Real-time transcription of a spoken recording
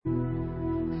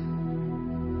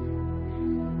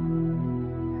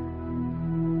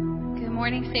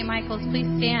morning, St. Michaels. Please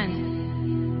stand.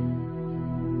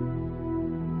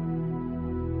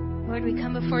 Lord, we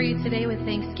come before you today with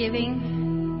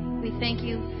thanksgiving. We thank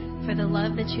you for the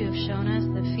love that you have shown us,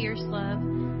 the fierce love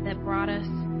that brought us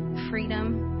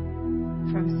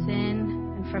freedom from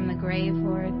sin and from the grave,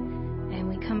 Lord. And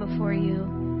we come before you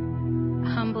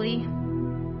humbly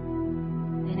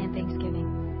and in thanksgiving.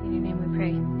 In your name we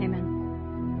pray. Amen.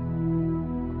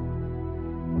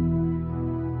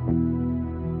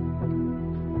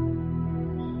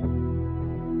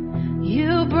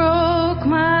 You broke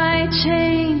my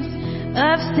chains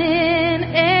of sin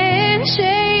and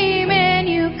shame, and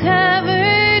you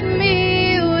covered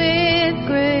me with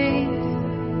grace.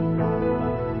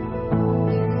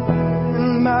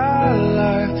 In my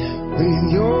life,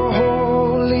 with your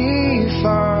holy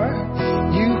fire,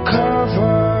 you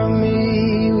cover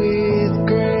me with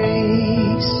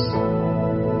grace.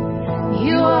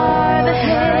 You are the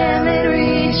hand that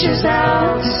reaches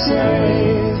out to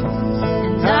save,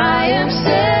 and I am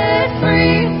set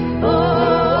free.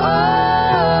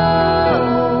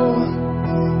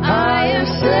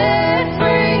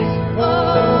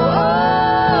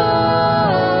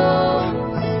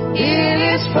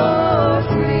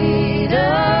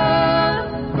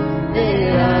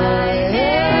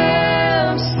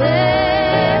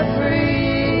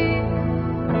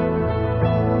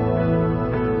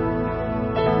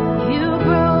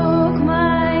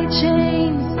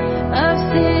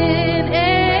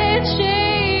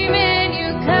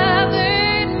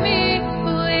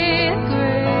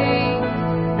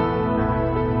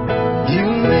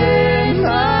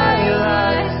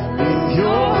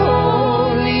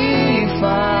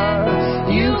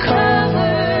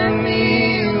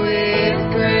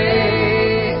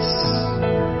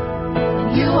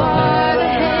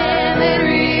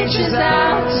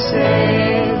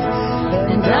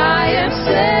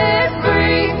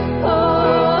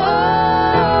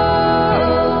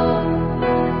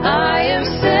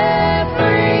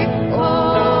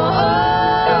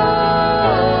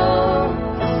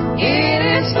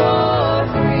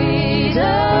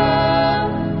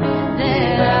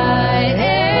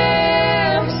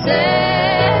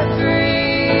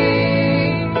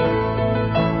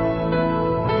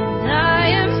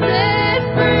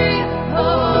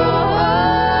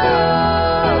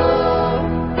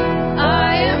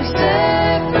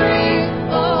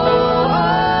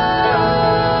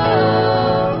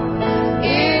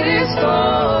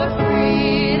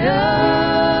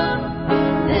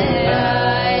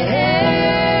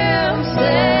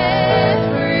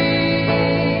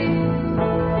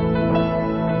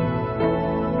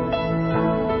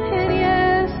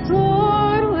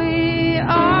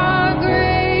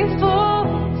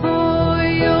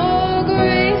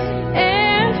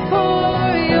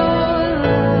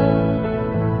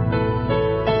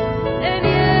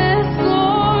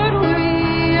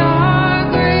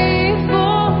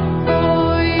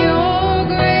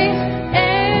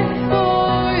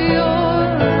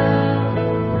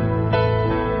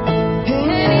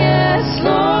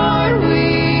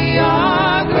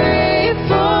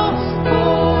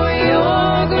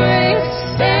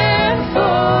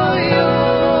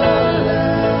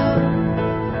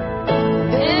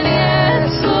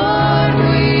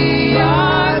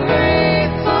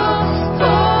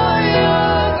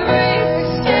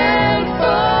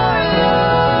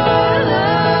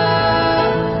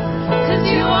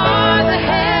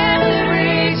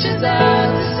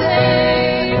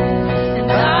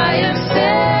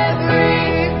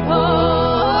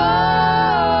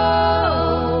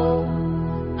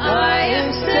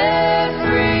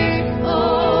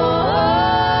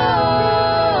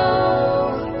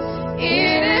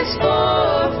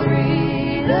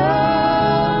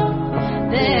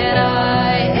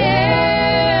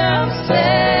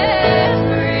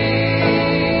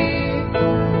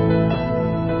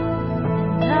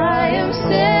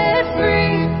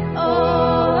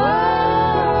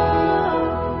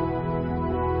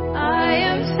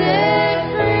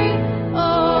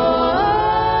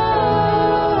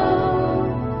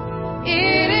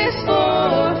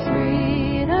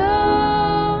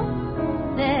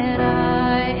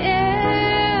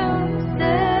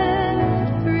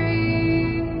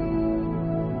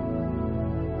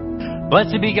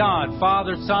 Blessed be God,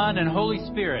 Father, Son, and Holy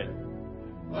Spirit.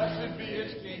 Blessed be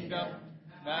His kingdom,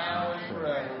 now and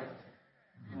forever.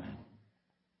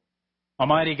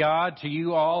 Almighty God, to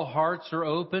you all hearts are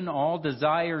open, all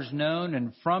desires known,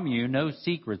 and from you no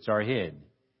secrets are hid.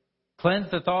 Cleanse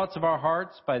the thoughts of our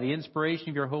hearts by the inspiration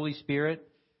of your Holy Spirit,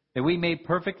 that we may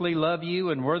perfectly love you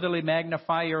and worthily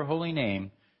magnify your holy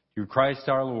name, through Christ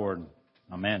our Lord.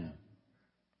 Amen.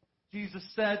 Jesus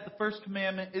said, the first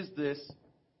commandment is this: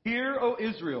 Hear, O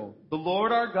Israel, the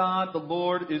Lord our God, the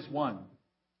Lord is one.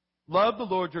 Love the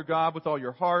Lord your God with all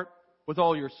your heart, with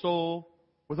all your soul,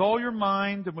 with all your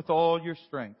mind, and with all your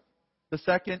strength. The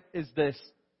second is this: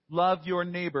 love your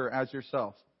neighbor as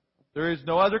yourself. There is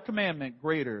no other commandment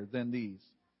greater than these.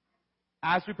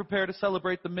 As we prepare to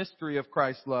celebrate the mystery of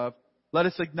Christ's love, let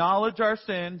us acknowledge our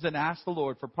sins and ask the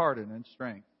Lord for pardon and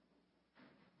strength.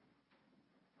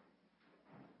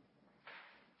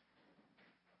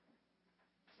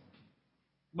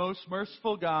 Most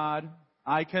merciful God,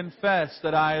 I confess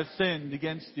that I have sinned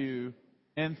against you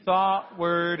in thought,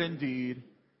 word, and deed,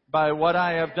 by what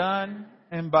I have done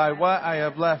and by what I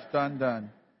have left undone.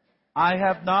 I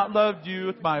have not loved you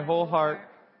with my whole heart.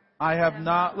 I have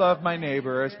not loved my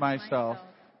neighbor as myself.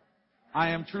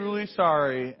 I am truly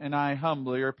sorry, and I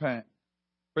humbly repent.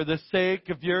 For the sake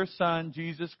of your Son,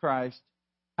 Jesus Christ,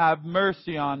 have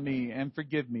mercy on me and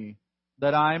forgive me,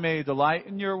 that I may delight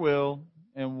in your will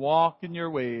and walk in your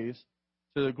ways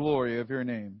to the glory of your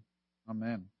name.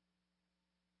 Amen.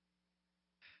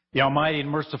 The Almighty and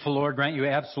merciful Lord grant you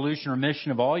absolution,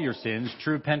 remission of all your sins,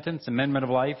 true repentance, amendment of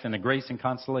life, and the grace and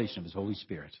consolation of His Holy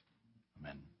Spirit.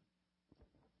 Amen.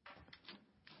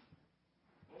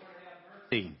 Lord,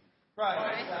 have mercy.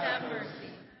 Christ have mercy.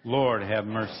 Lord, have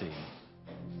mercy.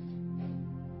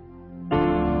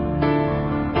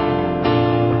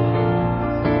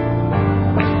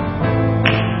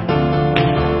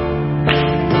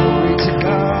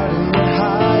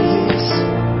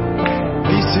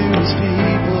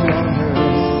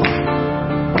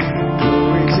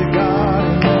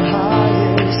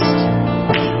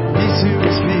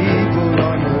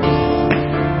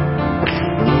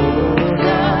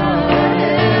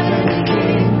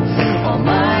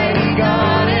 Almighty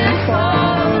God and Father.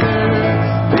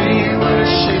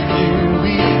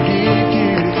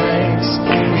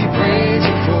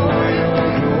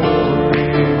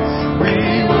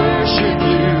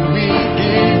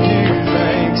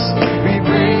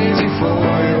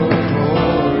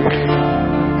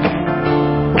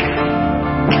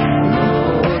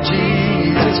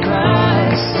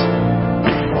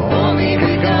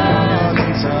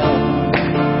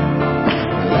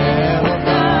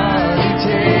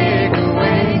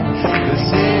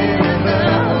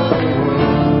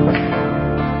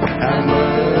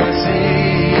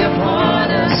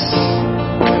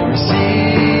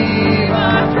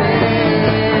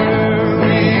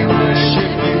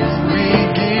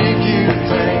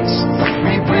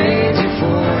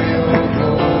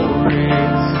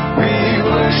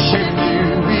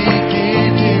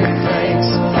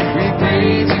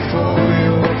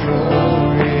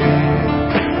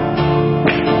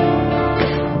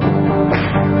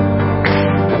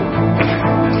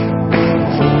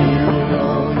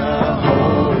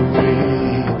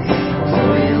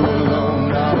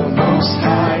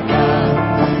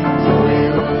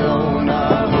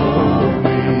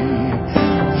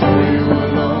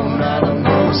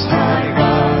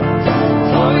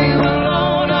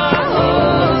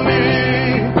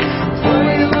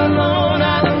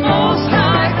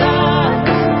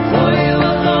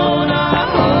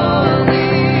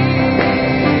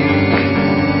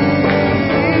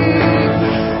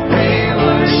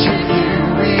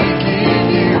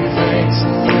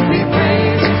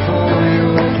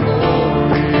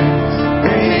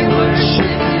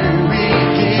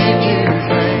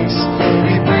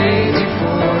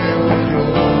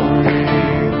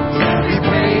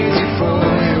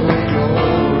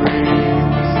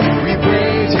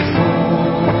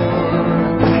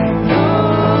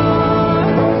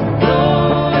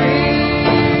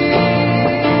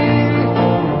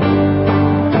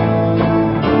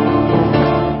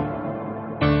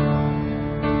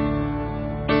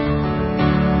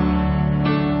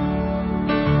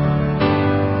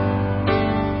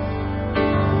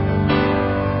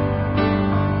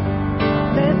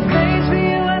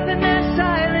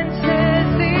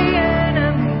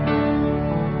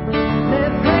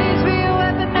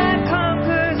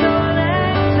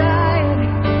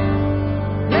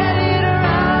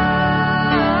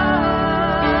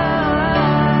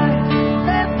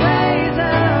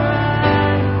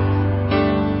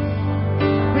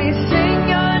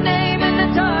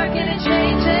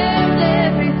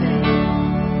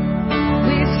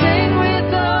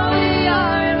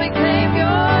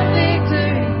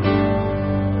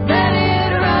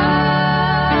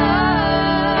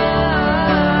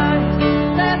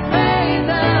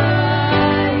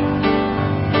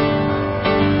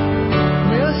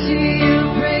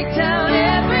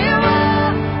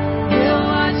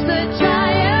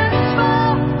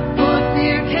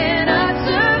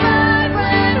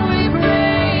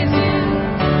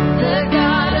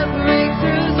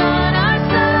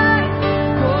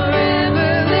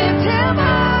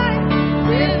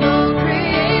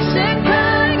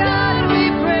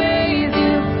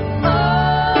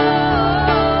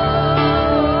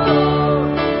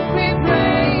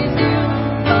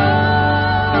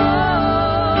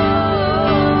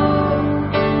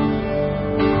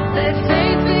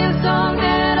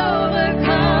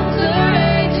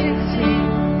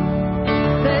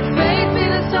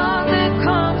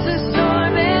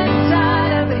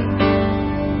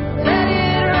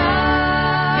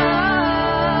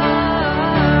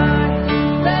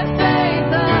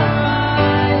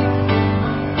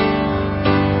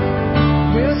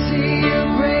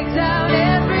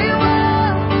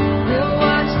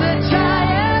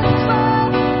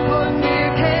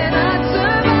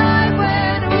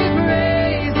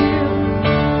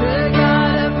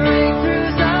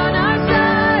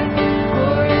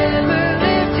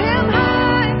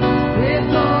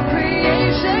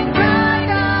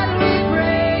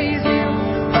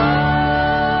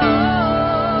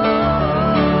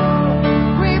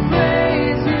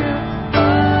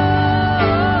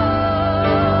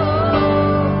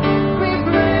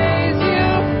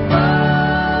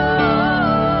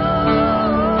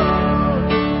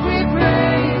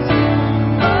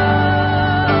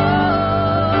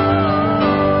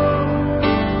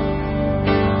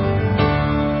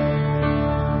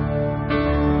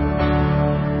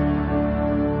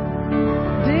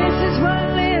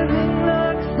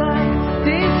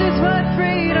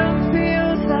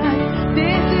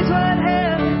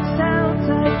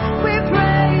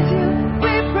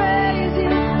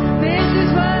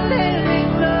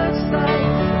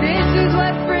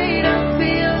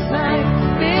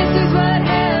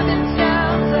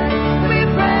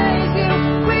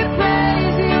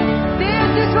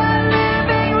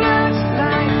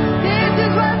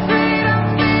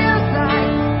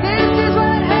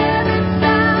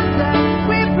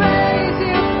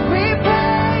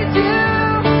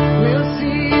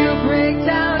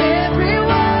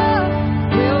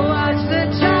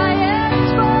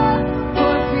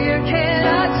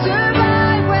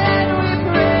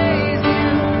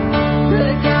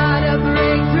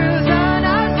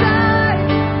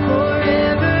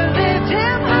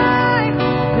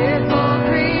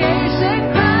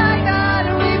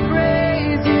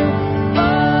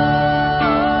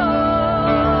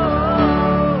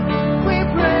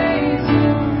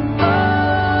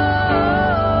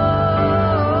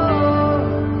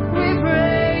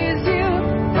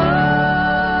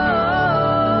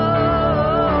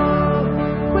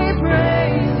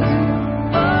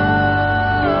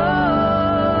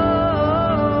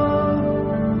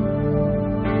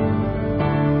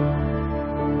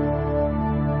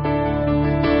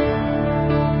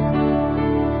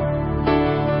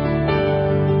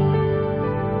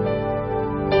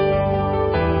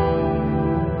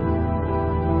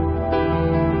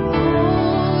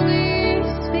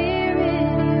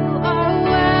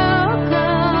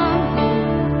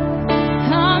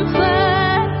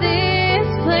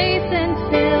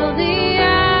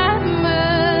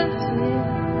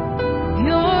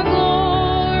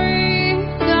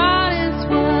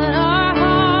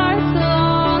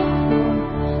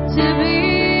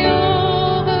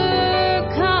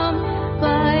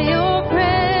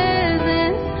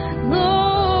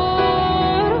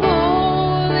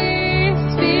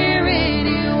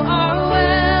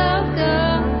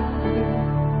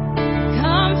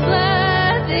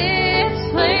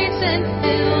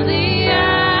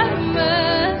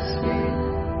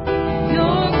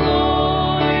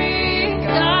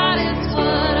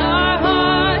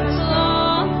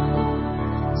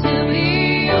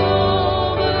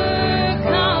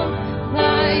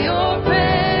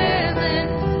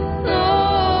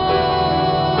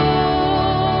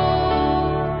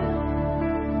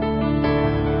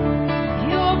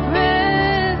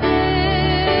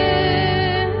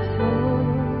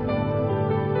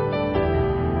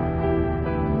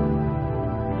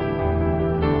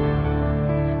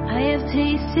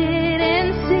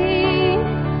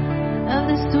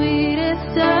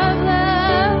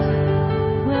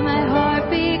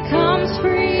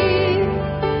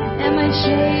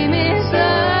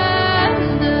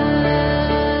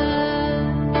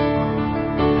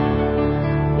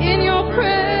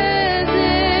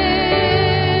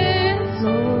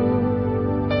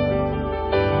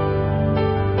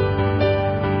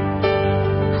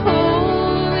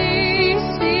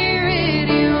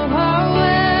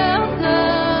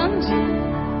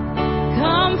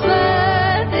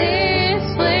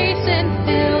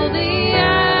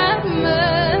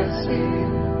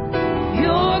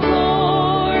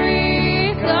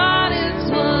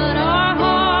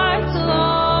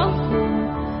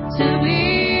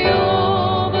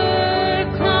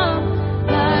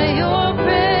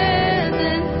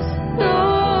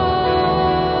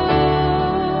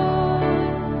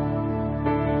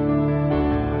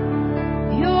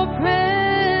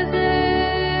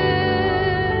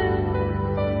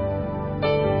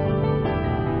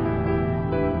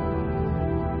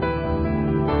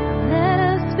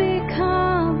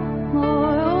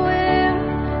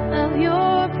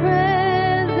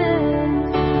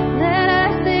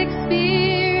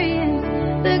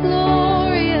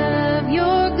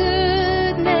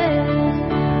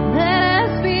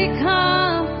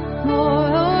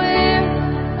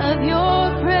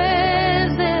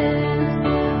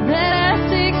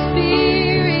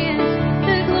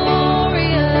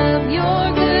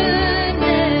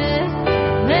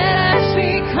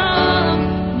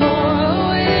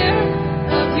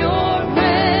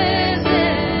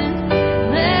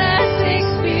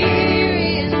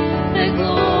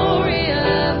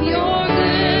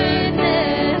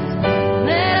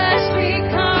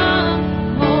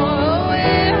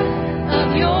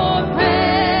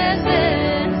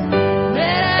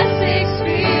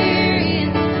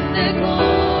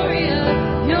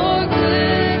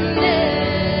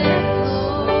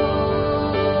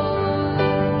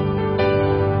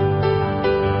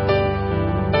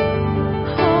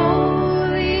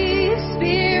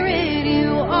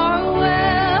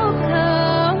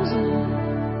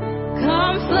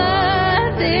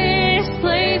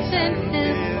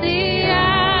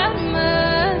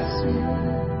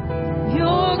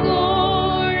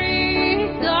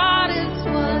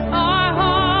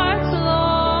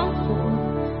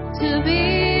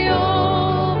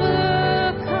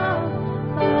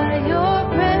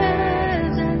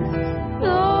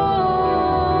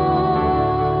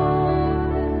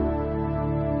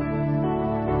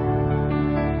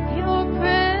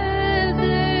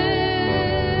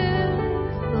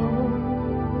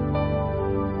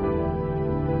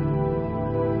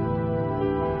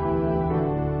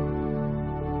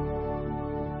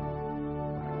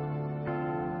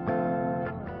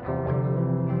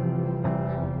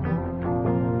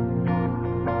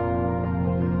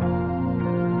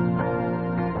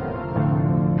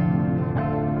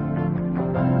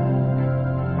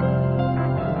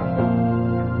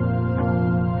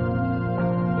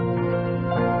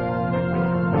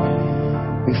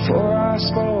 Before I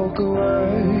spoke a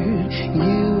word,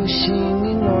 you were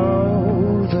singing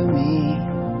over me.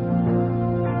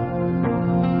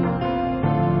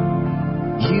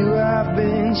 You have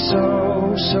been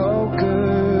so, so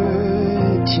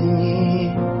good to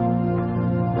me.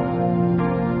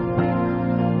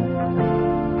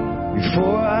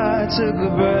 Before I took a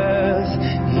breath,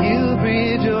 you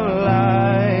breathed your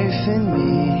life in me.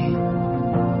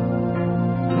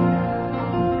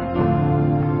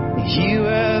 You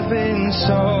have been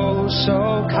so,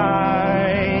 so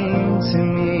kind to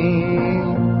me.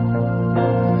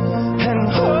 And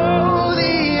oh,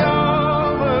 the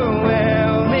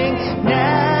overwhelming,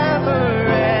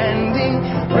 never-ending,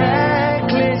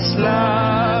 reckless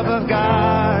love of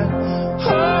God.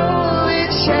 Oh,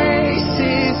 it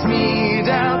chases me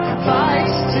down,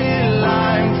 fights till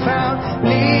I'm found,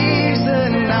 leaves the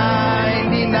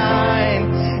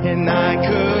 99, and I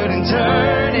couldn't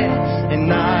turn it,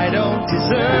 and I don't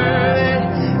deserve it.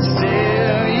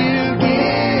 Still you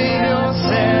give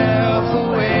yourself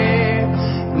away.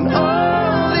 And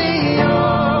all the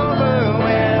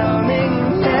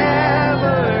overwhelming,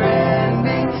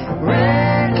 never-ending,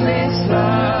 reckless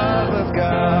love of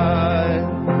God.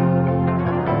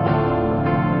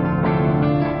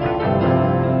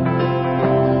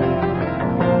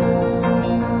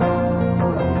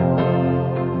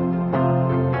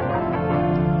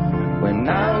 When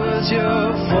I was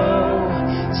your foe,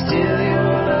 still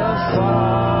your love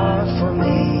fought for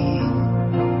me.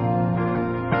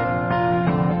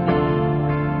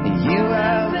 You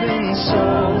have been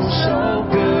so, so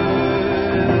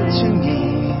good to me.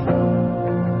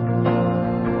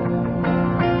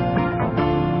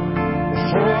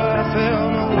 Before I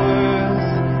felt no worth,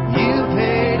 you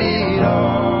paid it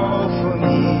all for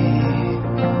me.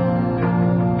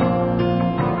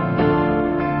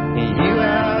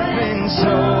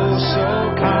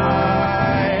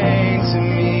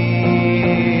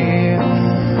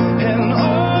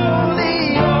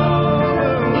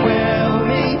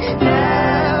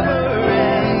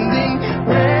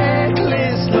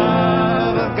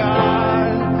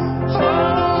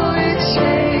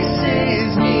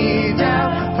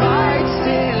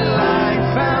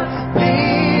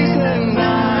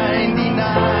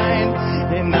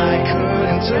 I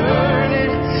couldn't turn it,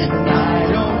 and I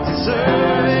don't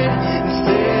deserve it, and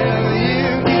still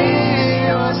you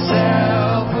give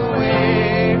yourself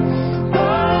away.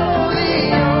 Oh,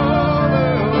 the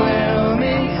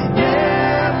overwhelming,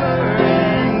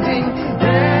 never-ending,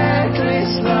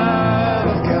 reckless love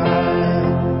of God.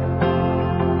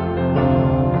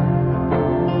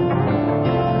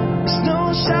 There's no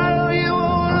shadow you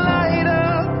won't light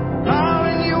up,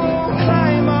 mountain you won't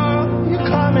climb up, you're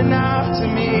coming after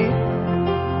me.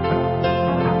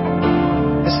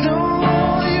 There's no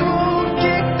wall you won't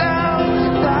kick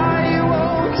down, lie you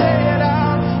won't tear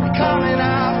down, you're coming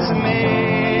after me.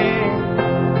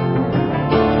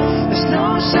 There's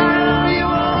no shadow you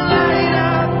won't light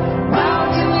up,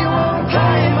 mountain you won't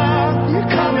climb up, you're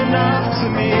coming after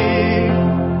me.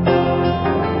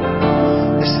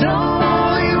 There's no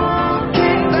wall you won't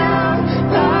kick down,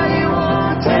 lie you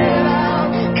won't tear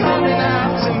down, you're coming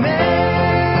after me.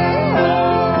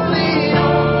 Oh, the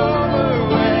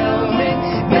overwhelming,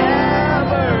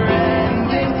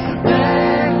 never-ending,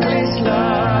 reckless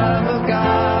love of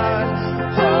God.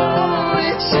 Oh,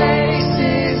 it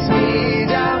chases me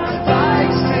down,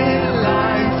 fights till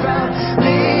I'm found,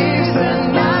 leaves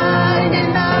the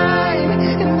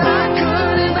 99, and I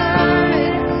couldn't earn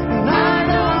it, and I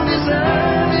don't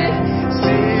deserve it,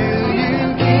 still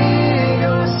you give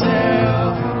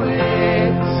yourself away.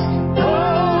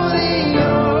 Oh, the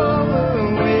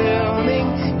overwhelming,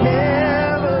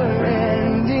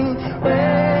 never-ending,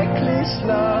 reckless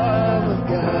love of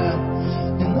God.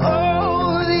 And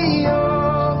oh, the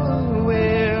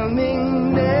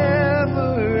overwhelming,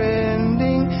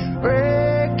 never-ending,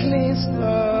 reckless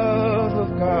love of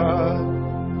God.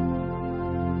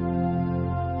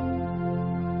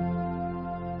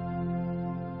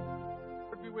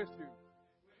 Lord be with you.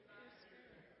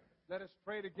 Let us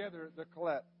pray together the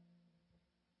collect.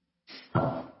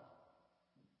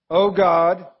 O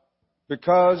God,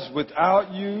 because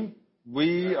without you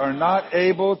we are not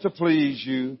able to please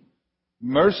you,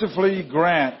 mercifully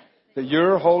grant that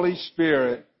your Holy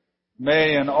Spirit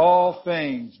may in all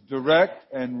things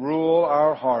direct and rule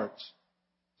our hearts.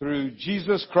 Through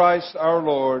Jesus Christ our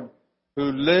Lord,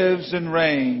 who lives and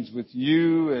reigns with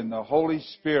you in the Holy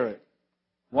Spirit,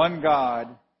 one God,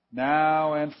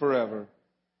 now and forever.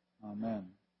 Amen.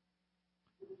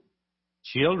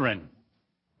 Children.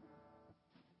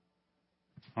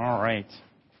 All right.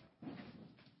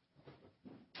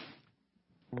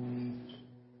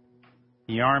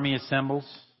 The Army assembles.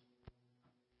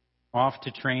 Off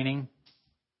to training.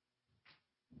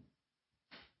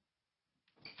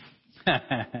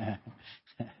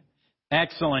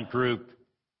 Excellent group.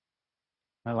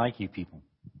 I like you people.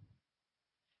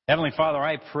 Heavenly Father,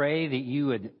 I pray that you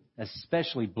would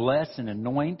especially bless and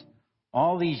anoint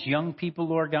all these young people,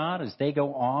 Lord God, as they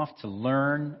go off to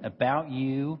learn about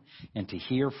you and to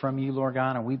hear from you, Lord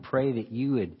God. And we pray that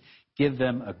you would give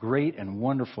them a great and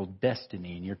wonderful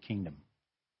destiny in your kingdom.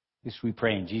 This we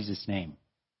pray in Jesus' name.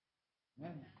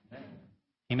 Amen.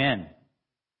 Amen.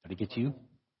 Did I get you?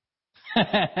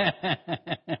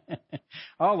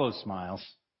 All those smiles.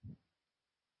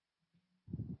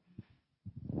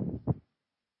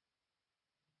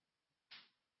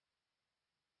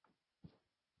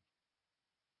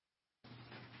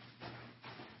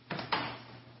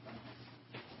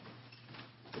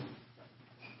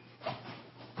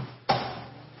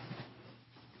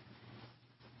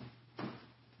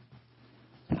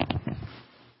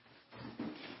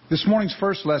 This morning's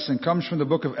first lesson comes from the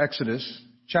book of Exodus,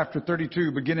 chapter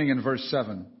 32, beginning in verse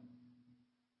 7.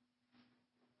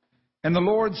 And the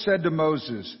Lord said to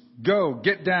Moses, "Go,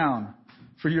 get down,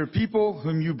 for your people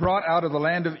whom you brought out of the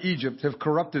land of Egypt have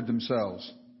corrupted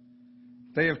themselves.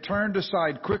 They have turned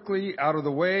aside quickly out of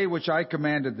the way which I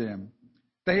commanded them.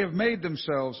 They have made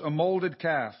themselves a molded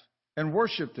calf and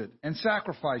worshipped it and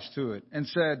sacrificed to it and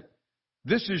said,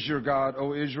 'This is your God,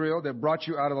 O Israel, that brought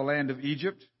you out of the land of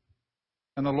Egypt.'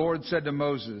 And the Lord said to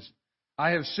Moses, 'I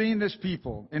have seen this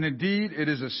people, and indeed it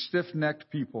is a stiff-necked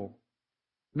people.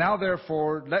 Now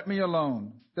therefore let me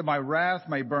alone, that my wrath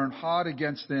may burn hot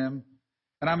against them,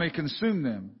 and I may consume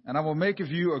them, and I will make of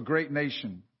you a great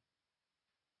nation.'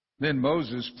 Then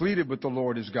Moses pleaded with the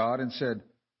Lord his God and said,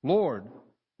 'Lord,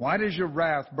 why does your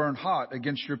wrath burn hot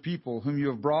against your people whom you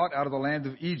have brought out of the land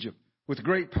of Egypt with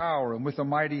great power and with a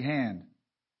mighty hand?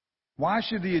 Why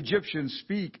should the Egyptians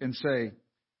speak and say,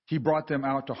 He brought them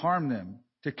out to harm them,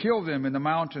 to kill them in the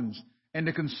mountains, and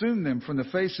to consume them from the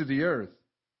face of the earth?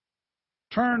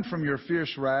 Turn from your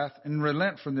fierce wrath and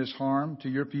relent from this harm to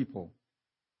your people.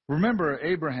 Remember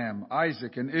Abraham,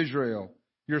 Isaac, and Israel,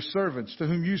 your servants, to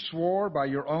whom you swore by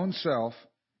your own self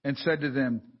and said to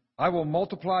them, I will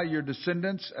multiply your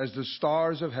descendants as the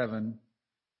stars of heaven,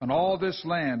 and all this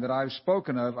land that I have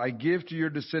spoken of I give to your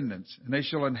descendants, and they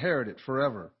shall inherit it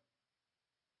forever.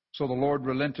 So the Lord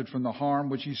relented from the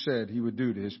harm which he said he would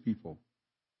do to his people.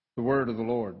 The word of the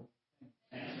Lord.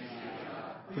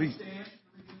 Please.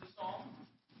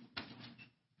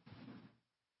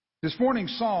 This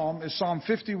morning's psalm is Psalm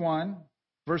 51,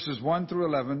 verses 1 through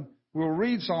 11. We'll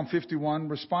read Psalm 51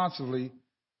 responsively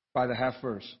by the half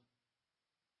verse.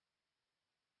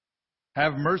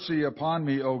 Have mercy upon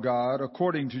me, O God,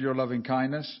 according to your loving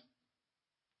kindness.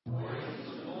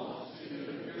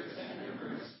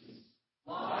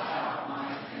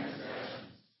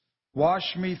 Wash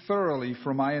me thoroughly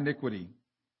from my iniquity.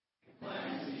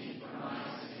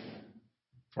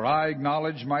 For I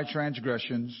acknowledge my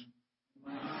transgressions.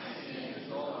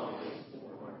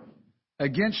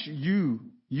 Against you,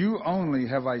 you only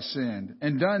have I sinned,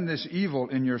 and done this evil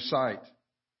in your sight.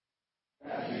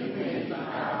 That you may be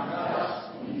found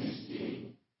just when you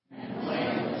speak, and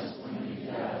blameless when you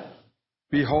judge.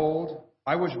 Behold,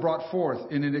 I was brought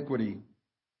forth in iniquity.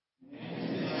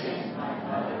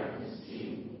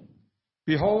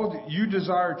 Behold, you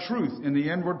desire truth in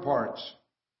the inward parts.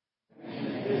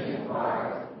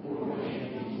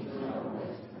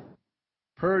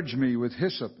 Purge me with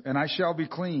hyssop, and I shall be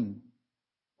clean.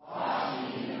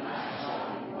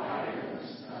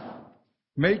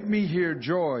 Make me hear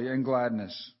joy and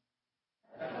gladness.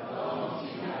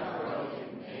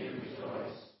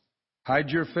 Hide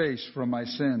your face from my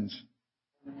sins.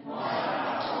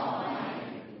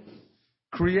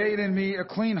 Create in me a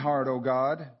clean heart, O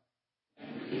God.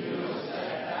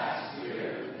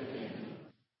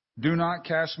 Do not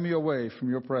cast me away from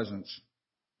your presence.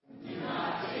 Do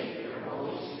not take your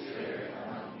Holy Spirit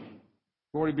from me.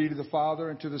 Glory be to the Father,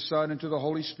 and to the Son, and to the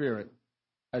Holy Spirit,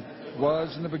 as it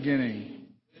was in the beginning,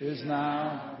 is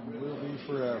now, and will be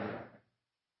forever.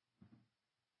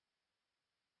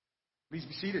 Please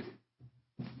be seated.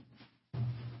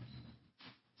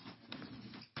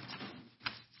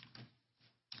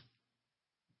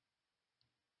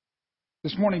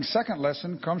 This morning's second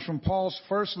lesson comes from Paul's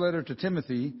first letter to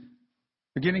Timothy,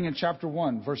 beginning in chapter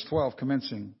 1, verse 12,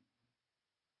 commencing.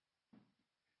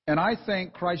 And I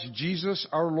thank Christ Jesus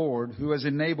our Lord, who has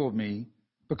enabled me,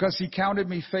 because he counted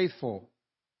me faithful,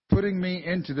 putting me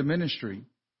into the ministry,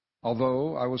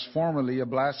 although I was formerly a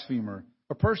blasphemer,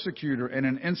 a persecutor, and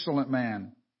an insolent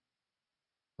man.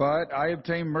 But I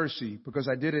obtained mercy, because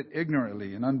I did it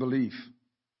ignorantly in unbelief.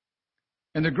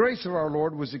 And the grace of our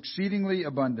Lord was exceedingly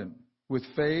abundant, with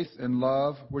faith and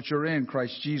love which are in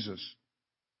Christ Jesus.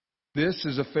 This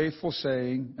is a faithful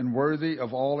saying and worthy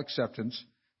of all acceptance,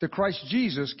 that Christ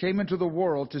Jesus came into the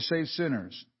world to save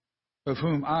sinners, of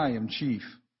whom I am chief.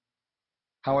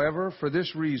 However, for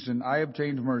this reason I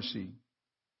obtained mercy,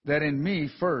 that in me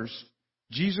first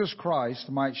Jesus Christ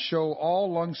might show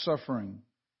all long-suffering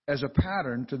as a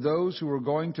pattern to those who are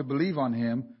going to believe on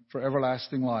him for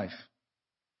everlasting life.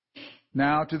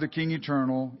 Now to the King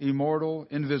eternal, immortal,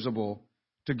 invisible,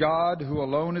 to God who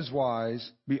alone is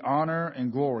wise, be honor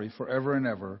and glory forever and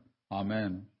ever.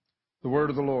 Amen. The word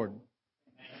of the Lord.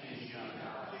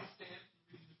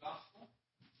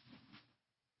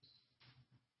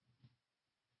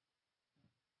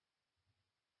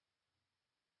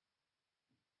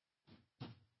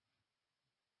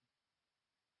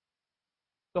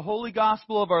 The Holy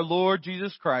Gospel of our Lord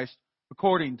Jesus Christ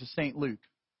according to St. Luke.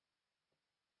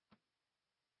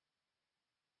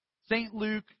 St.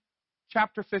 Luke,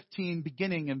 chapter 15,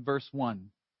 beginning in verse 1.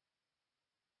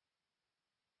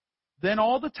 Then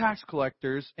all the tax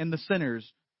collectors and the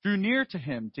sinners drew near to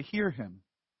him to hear him.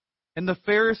 And the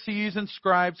Pharisees and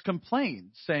scribes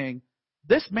complained, saying,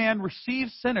 This man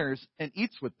receives sinners and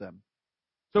eats with them.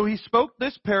 So he spoke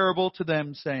this parable to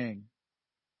them, saying,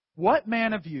 What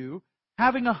man of you,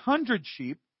 having 100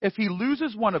 sheep, if he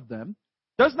loses one of them,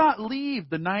 does not leave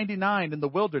the 99 in the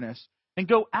wilderness and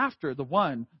go after the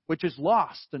one which is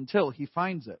lost until he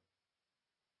finds it?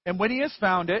 And when he has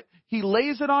found it, he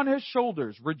lays it on his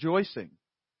shoulders, rejoicing.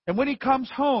 And when he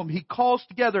comes home, he calls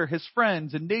together his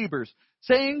friends and neighbors,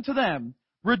 saying to them,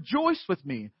 Rejoice with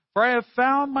me, for I have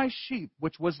found my sheep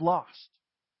which was lost.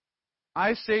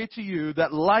 I say to you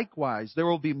that likewise there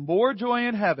will be more joy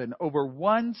in heaven over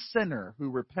one sinner who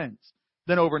repents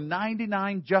than over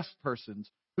 99 just persons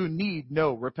who need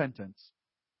no repentance.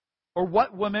 Or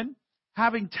what woman,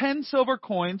 having 10 silver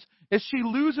coins, if she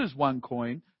loses one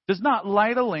coin, does not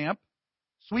light a lamp,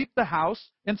 sweep the house,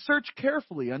 and search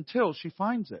carefully until she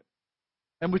finds it?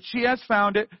 And when she has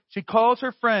found it, she calls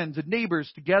her friends and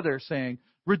neighbors together, saying,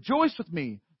 Rejoice with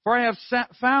me, for I have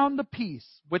found the piece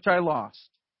which I lost.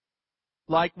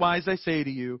 Likewise, I say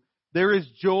to you, There is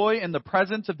joy in the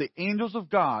presence of the angels of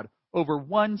God over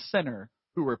one sinner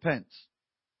who repents.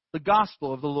 The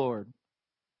gospel of the Lord.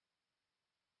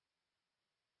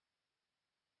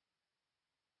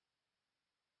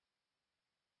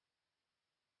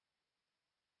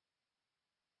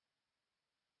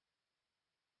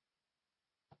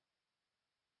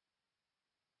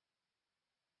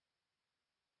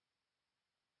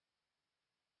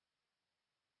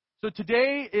 So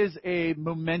today is a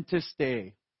momentous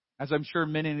day. As I'm sure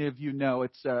many of you know,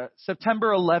 it's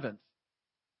September 11th.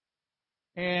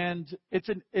 And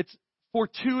it's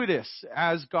fortuitous,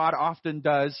 as God often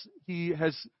does. He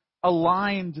has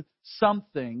aligned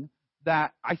something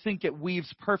that I think it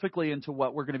weaves perfectly into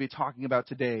what we're going to be talking about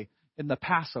today in the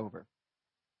Passover.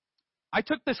 I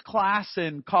took this class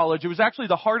in college. It was actually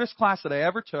the hardest class that I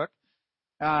ever took.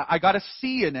 I got a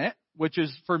C in it, which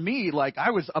is, for me, like,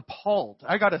 I was appalled.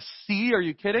 I got a C, are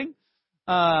you kidding?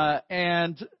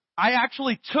 And I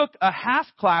actually took a half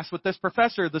class with this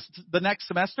professor the next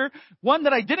semester, one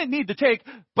that I didn't need to take,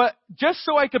 but just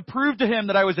so I could prove to him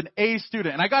that I was an A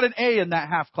student. And I got an A in that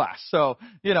half class. So,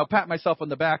 pat myself on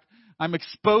the back. I'm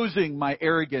exposing my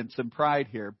arrogance and pride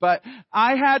here. But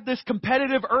I had this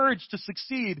competitive urge to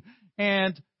succeed,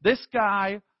 and this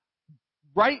guy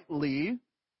rightly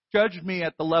judged me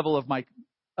at the level of my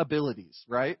abilities,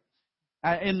 right,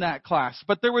 in that class.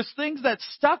 But there was things that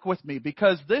stuck with me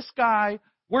because this guy,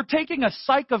 we're taking a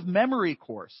psych of memory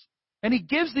course, and he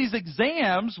gives these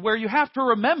exams where you have to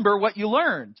remember what you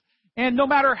learned. And no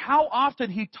matter how often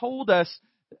he told us,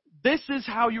 this is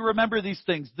how you remember these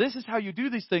things, this is how you do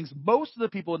these things, most of the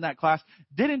people in that class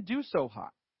didn't do so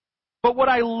hot. But what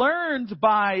I learned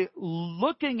by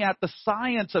looking at the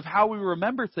science of how we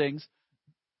remember things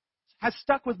has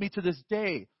stuck with me to this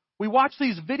day. We watch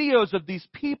these videos of these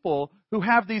people who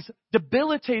have these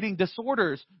debilitating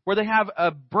disorders where they have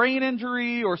a brain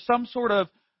injury or some sort of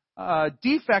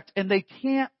defect and they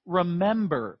can't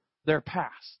remember their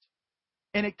past.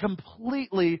 And it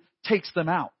completely takes them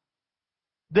out.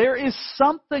 There is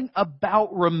something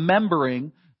about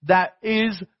remembering that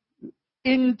is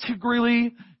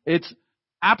integrally, it's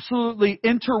absolutely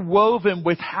interwoven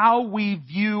with how we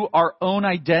view our own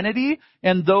identity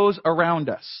and those around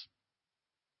us.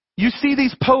 You see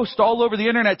these posts all over the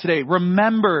internet today.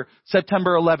 Remember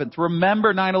September 11th.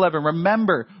 Remember 9/11.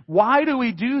 Remember. Why do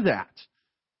we do that?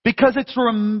 Because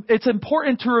it's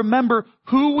important to remember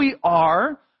who we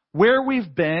are, where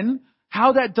we've been,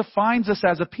 how that defines us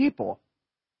as a people.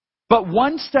 But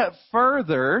one step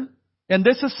further, and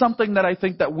this is something that I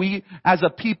think that we as a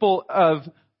people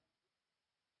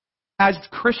as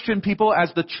Christian people,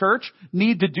 as the church,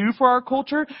 need to do for our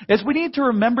culture, is we need to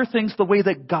remember things the way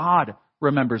that God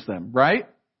remembers them, right?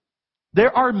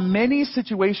 There are many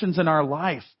situations in our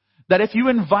life that if you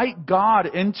invite God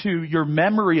into your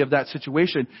memory of that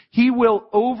situation, He will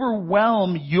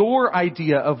overwhelm your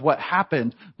idea of what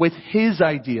happened with His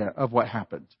idea of what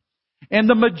happened. And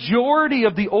the majority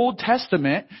of the Old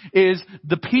Testament is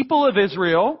the people of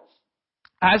Israel,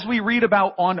 as we read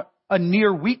about on a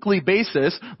near weekly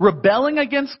basis, rebelling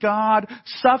against God,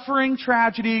 suffering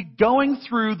tragedy, going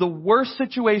through the worst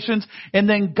situations, and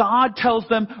then God tells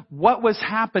them what was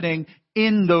happening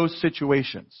in those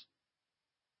situations.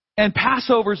 And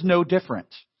Passover's no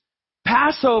different.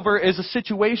 Passover is a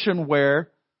situation where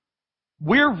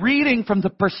we're reading from the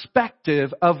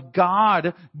perspective of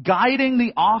God guiding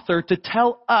the author to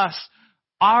tell us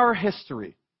our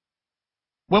history.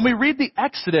 When we read the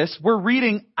Exodus, we're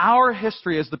reading our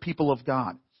history as the people of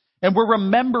God. And we're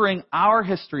remembering our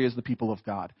history as the people of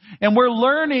God. And we're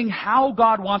learning how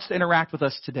God wants to interact with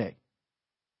us today.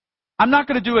 I'm not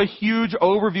going to do a huge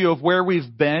overview of where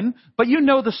we've been, but you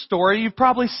know the story. You've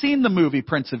probably seen the movie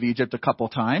Prince of Egypt a couple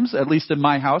times. At least in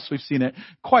my house, we've seen it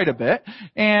quite a bit.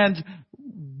 And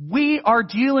we are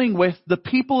dealing with the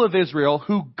people of Israel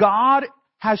who God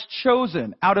has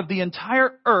chosen out of the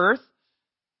entire earth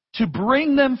to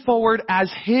bring them forward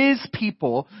as His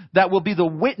people that will be the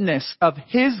witness of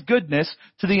His goodness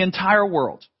to the entire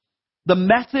world. The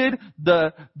method,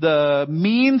 the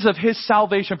means of His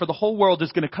salvation for the whole world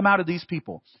is going to come out of these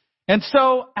people. And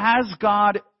so, as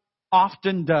God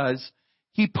often does,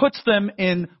 He puts them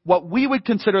in what we would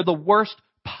consider the worst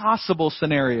possible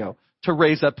scenario to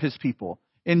raise up His people,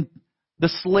 in the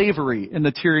slavery and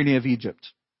the tyranny of Egypt.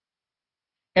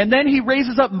 And then He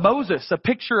raises up Moses, a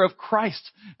picture of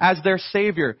Christ as their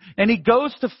Savior. And he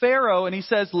goes to Pharaoh and he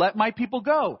says, "Let my people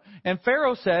go." And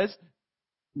Pharaoh says,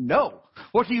 "No.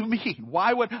 What do you mean?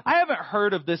 I haven't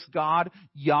heard of this God,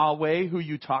 Yahweh, who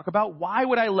you talk about. Why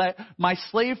would I let my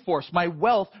slave force, my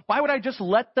wealth, why would I just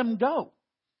let them go?"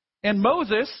 And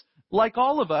Moses, like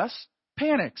all of us,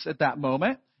 panics at that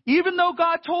moment. Even though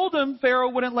God told him Pharaoh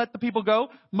wouldn't let the people go,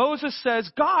 Moses says,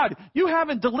 God, you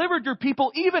haven't delivered your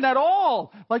people even at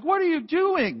all. Like, what are you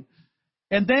doing?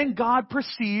 And then God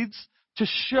proceeds to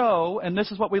show, and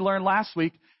this is what we learned last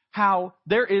week, how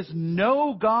there is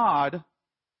no God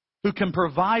who can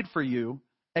provide for you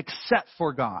except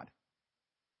for God.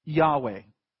 Yahweh,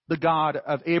 the God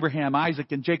of Abraham,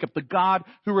 Isaac, and Jacob, the God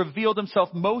who revealed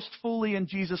himself most fully in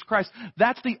Jesus Christ.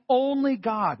 That's the only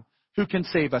God who can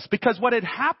save us. Because what had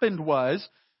happened was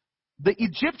the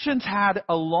Egyptians had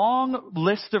a long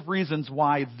list of reasons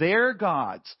why their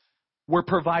gods were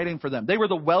providing for them. They were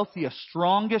the wealthiest,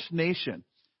 strongest nation.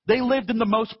 They lived in the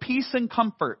most peace and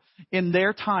comfort in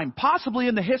their time, possibly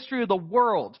in the history of the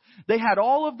world. They had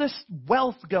all of this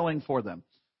wealth going for them.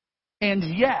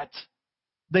 And yet,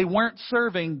 they weren't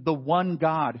serving the one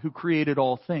God who created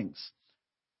all things.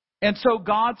 And so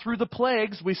God, through the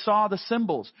plagues, we saw the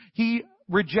symbols. He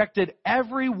rejected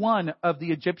every one of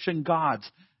the Egyptian gods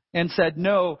and said,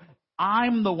 no,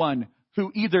 I'm the one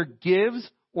who either gives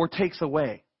or takes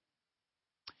away.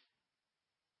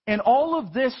 And all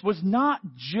of this was not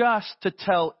just to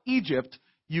tell Egypt,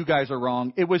 you guys are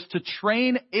wrong. It was to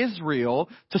train Israel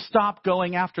to stop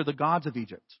going after the gods of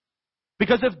Egypt.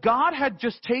 Because if God had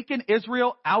just taken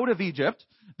Israel out of Egypt,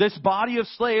 this body of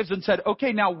slaves, and said,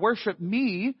 okay, now worship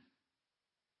me,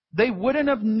 they wouldn't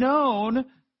have known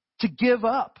to give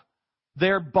up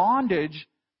their bondage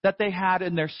that they had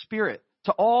in their spirit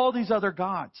to all these other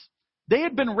gods. They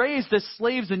had been raised as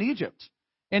slaves in Egypt.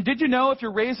 And did you know if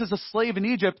you're raised as a slave in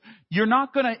Egypt, you're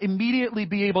not going to immediately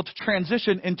be able to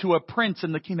transition into a prince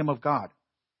in the kingdom of God?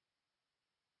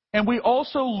 And we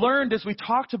also learned as we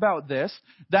talked about this,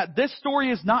 that this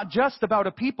story is not just about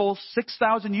a people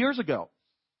 6,000 years ago.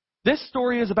 This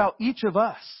story is about each of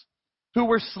us who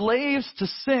were slaves to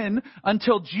sin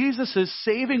until Jesus'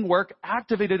 saving work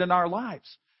activated in our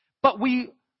lives. But we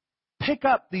pick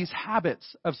up these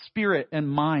habits of spirit and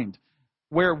mind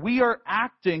where we are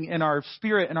acting in our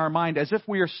spirit and our mind as if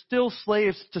we are still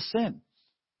slaves to sin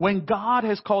when God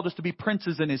has called us to be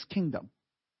princes in his kingdom.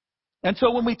 And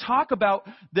so when we talk about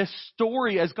this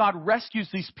story as God rescues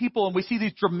these people and we see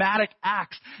these dramatic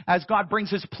acts as God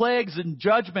brings his plagues and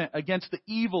judgment against the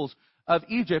evils of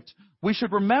Egypt, we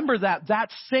should remember that that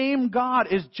same God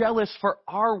is jealous for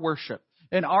our worship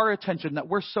and our attention that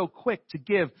we're so quick to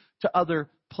give to other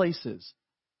places,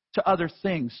 to other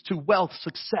things, to wealth,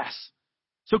 success.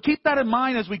 So keep that in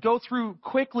mind as we go through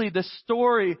quickly the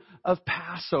story of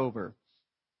Passover,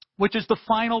 which is the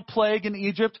final plague in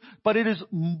Egypt, but it is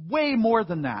way more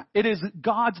than that. It is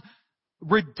God's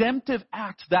redemptive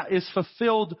act that is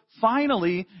fulfilled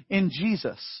finally in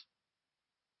Jesus.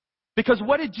 Because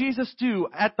what did Jesus do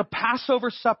at the Passover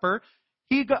supper?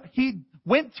 He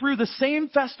went through the same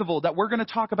festival that we're going to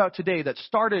talk about today that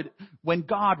started when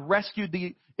God rescued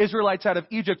the Israelites out of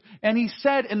Egypt. And he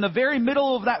said in the very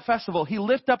middle of that festival, he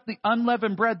lifted up the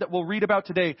unleavened bread that we'll read about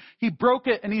today. He broke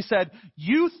it and he said,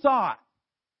 you thought,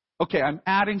 okay, I'm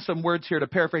adding some words here to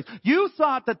paraphrase. You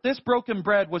thought that this broken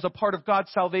bread was a part of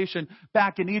God's salvation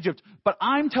back in Egypt, but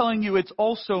I'm telling you it's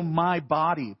also my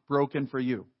body broken for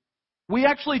you. We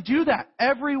actually do that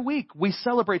every week. We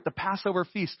celebrate the Passover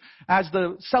feast as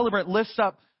the celebrant lifts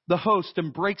up the host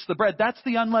and breaks the bread. That's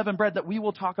the unleavened bread that we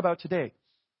will talk about today.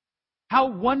 How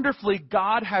wonderfully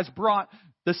God has brought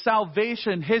the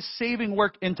salvation, his saving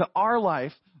work into our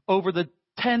life over the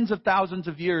tens of thousands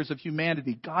of years of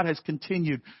humanity. God has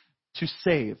continued to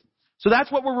save. So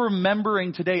that's what we're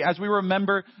remembering today. As we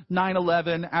remember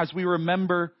 9/11, as we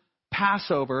remember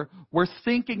Passover, we're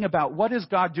thinking about what is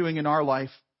God doing in our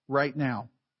life right now.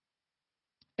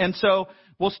 And so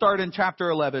we'll start in chapter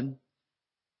 11.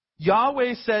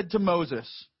 Yahweh said to Moses,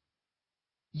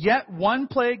 yet one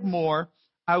plague more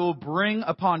I will bring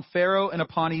upon Pharaoh and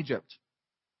upon Egypt.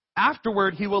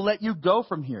 Afterward, he will let you go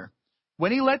from here.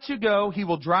 When he lets you go, he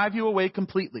will drive you away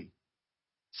completely.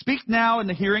 Speak now in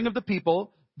the hearing of the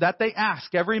people that they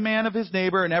ask every man of his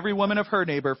neighbor and every woman of her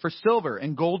neighbor for silver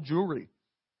and gold jewelry.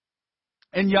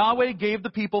 And Yahweh gave the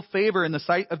people favor in the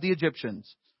sight of the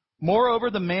Egyptians. Moreover,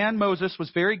 the man Moses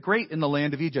was very great in the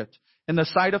land of Egypt, in the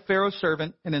sight of Pharaoh's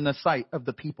servant and in the sight of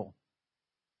the people.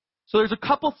 So there's a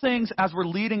couple things as we're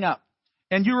leading up.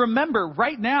 And you remember,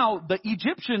 right now, the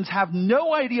Egyptians have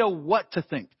no idea what to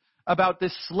think about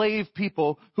this slave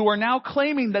people who are now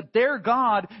claiming that their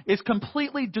God is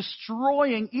completely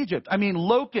destroying Egypt. I mean,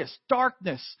 locusts,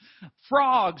 darkness,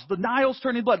 frogs, the Nile's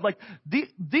turning blood. Like,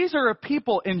 these are a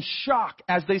people in shock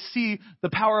as they see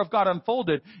the power of God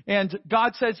unfolded. And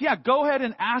God says, yeah, go ahead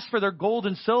and ask for their gold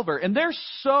and silver. And they're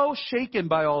so shaken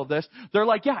by all of this. They're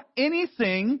like, yeah,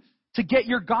 anything to get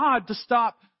your God to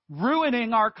stop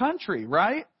ruining our country,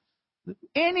 right?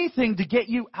 anything to get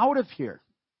you out of here.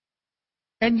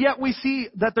 And yet we see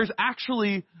that there's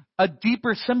actually a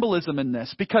deeper symbolism in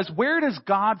this, because where does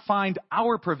God find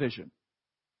our provision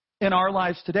in our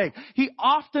lives today? He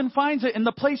often finds it in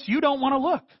the place you don't want to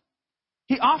look.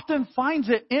 He often finds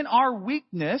it in our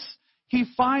weakness. He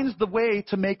finds the way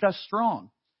to make us strong.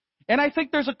 And I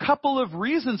think there's a couple of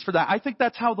reasons for that. I think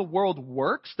that's how the world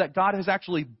works, that God has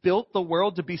actually built the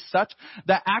world to be such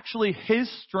that actually His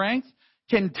strength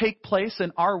can take place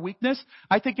in our weakness.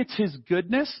 I think it's His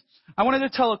goodness. I wanted to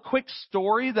tell a quick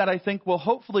story that I think will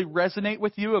hopefully resonate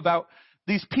with you about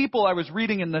these people I was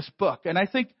reading in this book. And I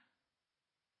think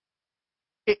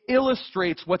it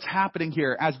illustrates what's happening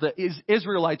here as the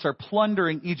Israelites are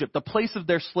plundering Egypt. The place of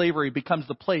their slavery becomes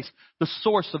the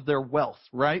source of their wealth,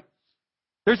 right?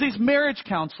 There's these marriage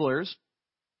counselors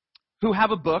who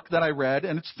have a book that I read,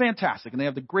 and it's fantastic, and they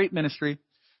have the great ministry.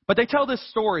 But they tell this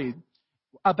story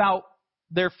about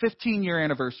their 15-year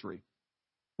anniversary,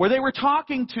 where they were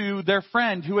talking to their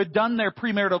friend who had done their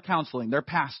premarital counseling, their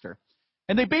pastor.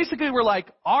 And they basically were like,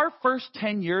 our first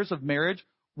 10 years of marriage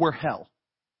were hell.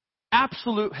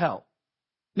 Absolute hell.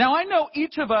 Now, I know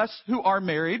each of us who are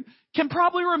married can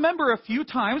probably remember a few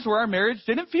times where our marriage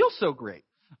didn't feel so great.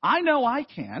 I know I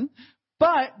can.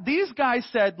 But these guys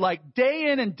said, like, day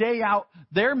in and day out,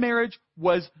 their marriage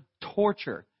was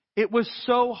torture. It was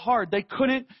so hard. They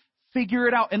couldn't figure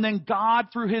it out. And then God,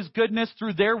 through His goodness,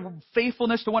 through their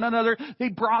faithfulness to one another, they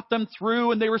brought them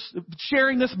through, and they were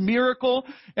sharing this miracle.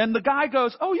 And the guy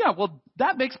goes, oh yeah, well,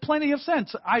 that makes plenty of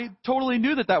sense. I totally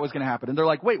knew that was going to happen. And they're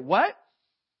like, wait, what?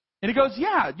 And he goes,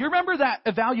 yeah, you remember that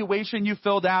evaluation you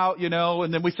filled out,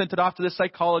 and then we sent it off to the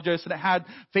psychologist, and it had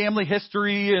family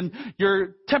history and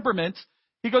your temperament.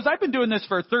 He goes, I've been doing this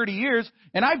for 30 years,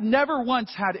 and I've never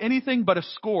once had anything but a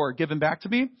score given back to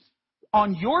me.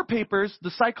 On your papers,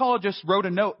 the psychologist wrote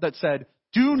a note that said,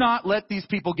 do not let these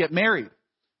people get married.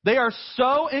 They are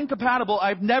so incompatible.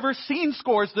 I've never seen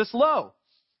scores this low.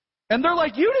 And they're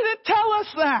like, you didn't tell us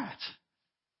that.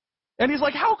 And he's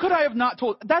like, how could I have not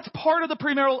told? That's part of the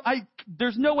premarital.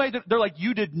 There's no way that they're like,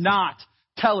 you did not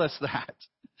tell us that.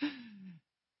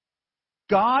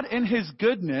 God in His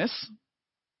goodness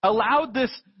allowed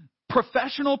this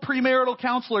professional premarital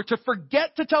counselor to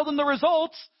forget to tell them the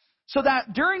results, so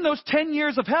that during those 10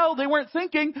 years of hell, they weren't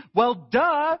thinking, well,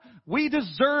 duh, we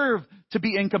deserve to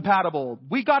be incompatible.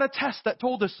 We got a test that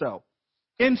told us so.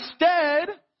 Instead,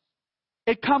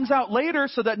 it comes out later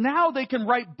so that now they can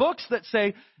write books that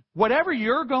say, whatever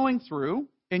you're going through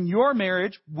in your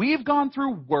marriage, we've gone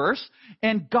through worse,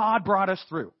 and God brought us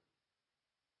through.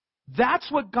 That's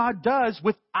what God does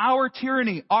with our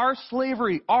tyranny, our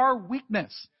slavery, our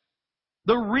weakness.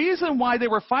 The reason why they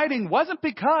were fighting wasn't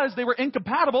because they were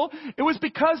incompatible. It was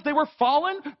because they were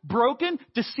fallen, broken,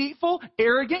 deceitful,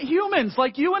 arrogant humans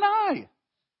like you and I.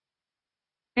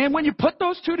 And when you put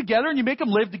those two together and you make them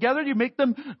live together, you make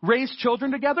them raise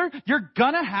children together, you're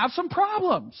going to have some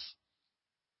problems.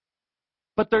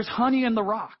 But there's honey in the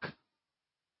rock.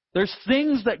 There's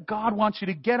things that God wants you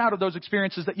to get out of those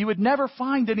experiences that you would never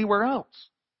find anywhere else.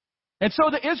 And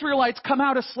so the Israelites come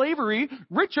out of slavery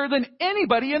richer than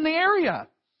anybody in the area.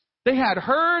 They had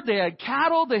herd, they had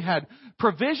cattle, they had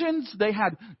provisions, they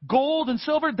had gold and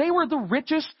silver. They were the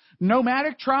richest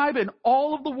nomadic tribe in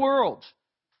all of the world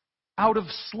out of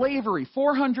slavery,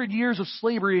 400 years of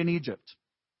slavery in Egypt.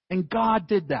 And God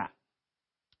did that.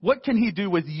 What can He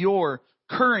do with your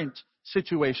current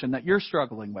situation that you're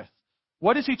struggling with?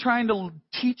 What is He trying to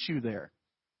teach you there?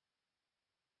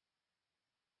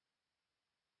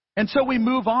 And so we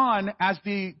move on as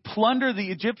they plunder the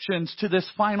Egyptians to this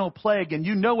final plague. And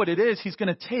you know what it is. He's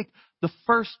going to take the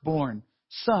firstborn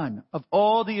son of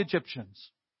all the Egyptians.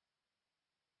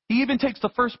 He even takes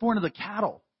the firstborn of the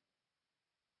cattle.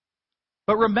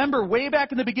 But remember, way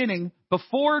back in the beginning,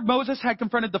 before Moses had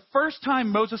confronted, the first time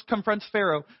Moses confronts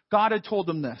Pharaoh, God had told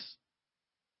him this.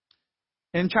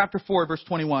 In chapter 4, verse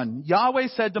 21, Yahweh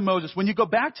said to Moses, when you go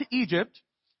back to Egypt,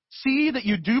 see that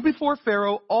you do before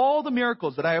Pharaoh all the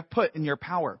miracles that I have put in your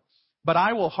power. But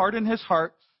I will harden his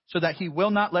heart so that he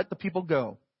will not let the people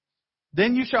go.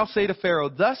 Then you shall say to Pharaoh,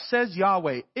 thus says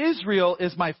Yahweh, Israel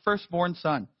is my firstborn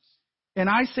son. And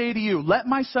I say to you, let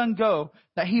my son go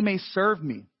that he may serve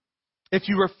me. If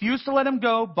you refuse to let him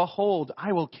go, behold,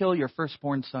 I will kill your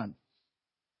firstborn son.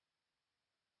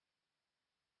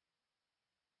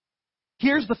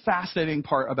 Here's the fascinating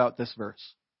part about this verse.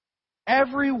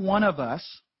 Every one of us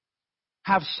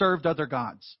have served other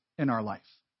gods in our life.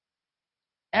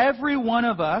 Every one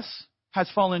of us has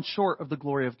fallen short of the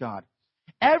glory of God.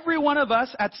 Every one of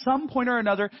us at some point or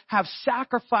another have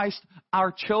sacrificed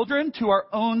our children to our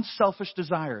own selfish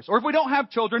desires. Or if we don't have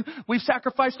children, we've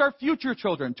sacrificed our future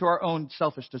children to our own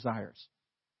selfish desires.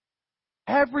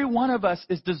 Every one of us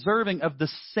is deserving of the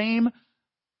same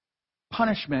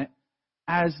punishment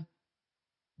as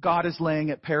God is laying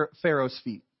at Pharaoh's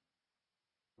feet.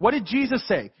 What did Jesus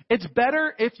say? It's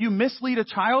better if you mislead a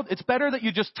child. It's better that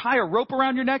you just tie a rope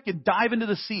around your neck and dive into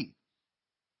the sea.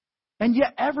 And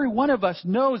yet every one of us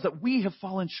knows that we have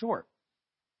fallen short.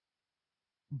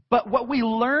 But what we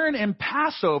learn in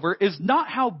Passover is not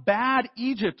how bad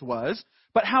Egypt was,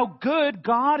 but how good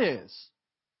God is.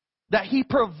 That He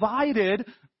provided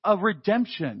a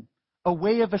redemption, a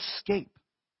way of escape.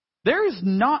 There is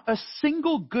not a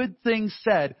single good thing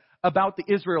said about the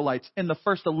Israelites in the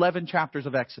first 11 chapters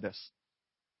of Exodus.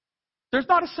 There's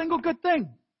not a single good thing.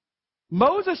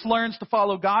 Moses learns to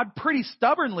follow God pretty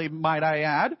stubbornly, might I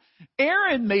add.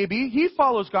 Aaron, maybe, he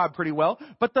follows God pretty well.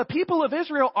 But the people of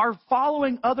Israel are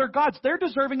following other gods. They're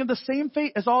deserving of the same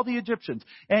fate as all the Egyptians.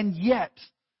 And yet,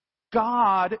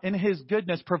 God, in His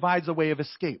goodness, provides a way of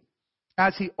escape,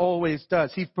 as He always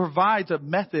does. He provides a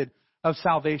method of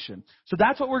salvation. So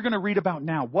that's what we're going to read about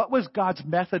now. What was God's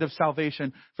method of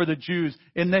salvation for the Jews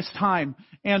in this time?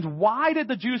 And why did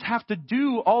the Jews have to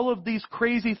do all of these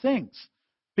crazy things?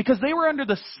 Because they were under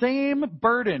the same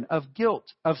burden of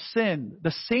guilt, of sin,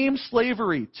 the same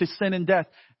slavery to sin and death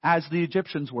as the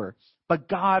Egyptians were. But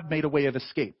God made a way of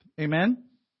escape. Amen?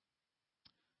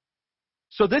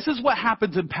 So this is what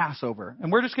happens in Passover.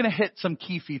 And we're just going to hit some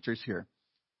key features here.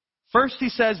 First, He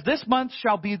says, this month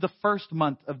shall be the first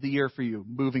month of the year for you,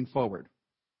 moving forward.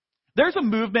 There's a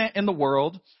movement in the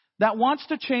world that wants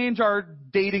to change our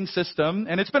dating system,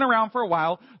 and it's been around for a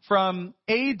while, from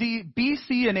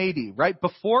BC and AD, right?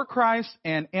 Before Christ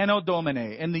and Anno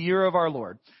Domini, in the year of our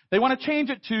Lord. They want to change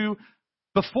it to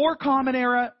before Common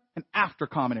Era and after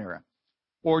Common Era.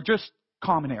 Or just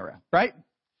Common Era, right?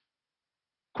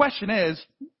 Question is,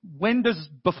 when does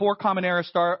before Common Era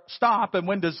stop, and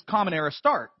when does Common Era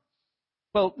start?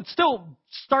 Well, it still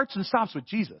starts and stops with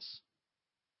Jesus.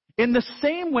 In the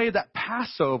same way that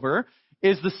Passover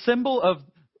is the symbol of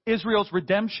Israel's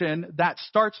redemption that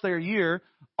starts their year,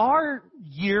 our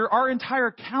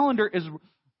entire calendar is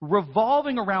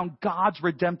revolving around God's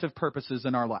redemptive purposes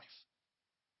in our life.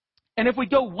 And if we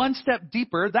go one step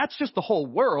deeper, that's just the whole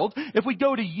world. If we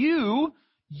go to you,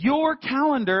 your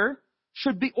calendar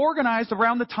should be organized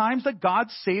around the times that God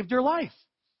saved your life.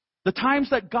 The times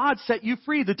that God set you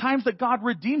free, the times that God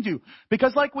redeemed you.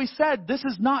 Because like we said, this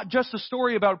is not just a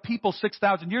story about people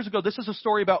 6,000 years ago. This is a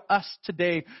story about us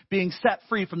today being set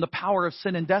free from the power of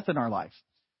sin and death in our life.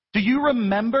 Do you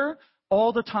remember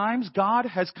all the times God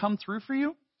has come through for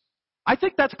you? I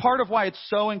think that's part of why it's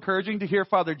so encouraging to hear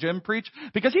Father Jim preach,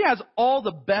 because he has all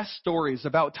the best stories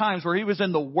about times where he was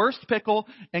in the worst pickle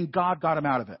and God got him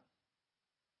out of it.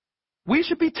 We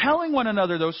should be telling one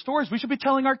another those stories. We should be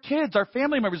telling our kids, our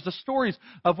family members, the stories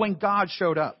of when God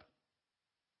showed up.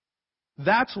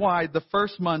 That's why the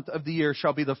first month of the year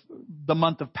shall be the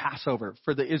month of Passover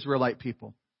for the Israelite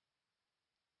people.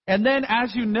 And then,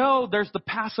 as you know, there's the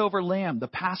Passover lamb, the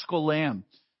Paschal lamb,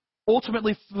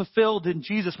 ultimately fulfilled in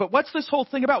Jesus. But what's this whole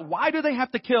thing about? Why do they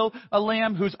have to kill a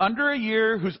lamb who's under a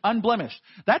year, who's unblemished?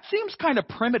 That seems kind of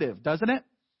primitive, doesn't it?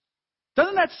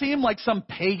 Doesn't that seem like some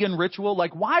pagan ritual?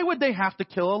 Like, why would they have to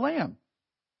kill a lamb?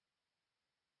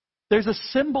 There's a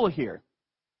symbol here.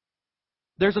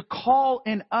 There's a call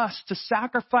in us to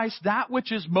sacrifice that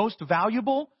which is most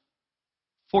valuable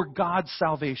for God's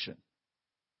salvation.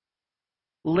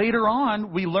 Later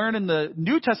on, we learn in the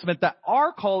New Testament that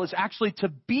our call is actually to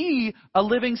be a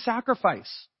living sacrifice.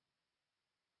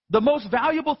 The most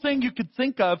valuable thing you could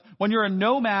think of when you're a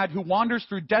nomad who wanders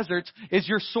through deserts is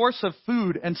your source of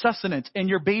food and sustenance and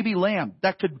your baby lamb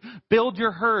that could build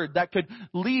your herd, that could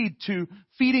lead to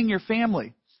feeding your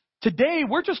family. Today,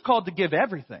 we're just called to give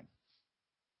everything.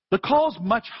 The call's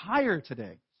much higher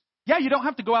today. Yeah, you don't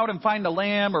have to go out and find a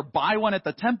lamb or buy one at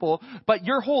the temple, but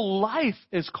your whole life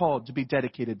is called to be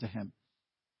dedicated to Him.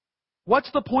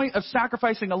 What's the point of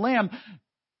sacrificing a lamb?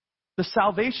 The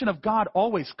salvation of God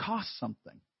always costs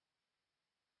something.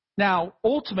 Now,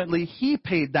 ultimately, He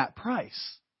paid that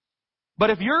price.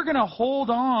 But if you're going to hold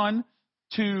on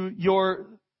to your,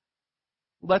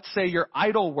 let's say, your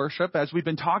idol worship, as we've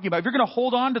been talking about, if you're going to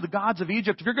hold on to the gods of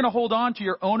Egypt, if you're going to hold on to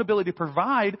your own ability to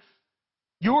provide,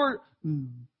 you're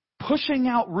pushing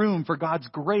out room for God's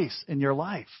grace in your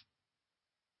life.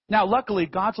 Now, luckily,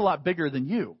 God's a lot bigger than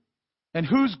you. And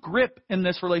whose grip in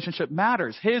this relationship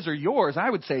matters? His or yours? I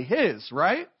would say His,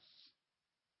 right?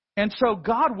 And so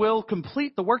God will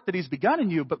complete the work that He's begun in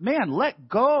you, but man, let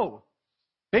go.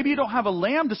 Maybe you don't have a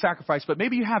lamb to sacrifice, but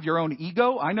maybe you have your own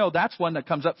ego. I know that's one that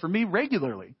comes up for me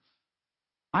regularly.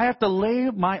 I have to lay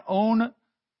my own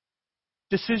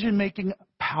decision-making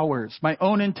powers, my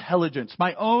own intelligence,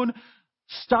 my own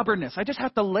stubbornness. I just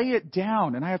have to lay it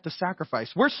down, and I have to sacrifice.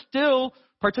 We're still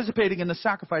participating in the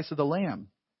sacrifice of the lamb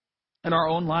in our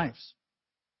own lives.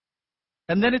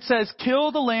 And then it says,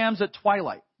 kill the lambs at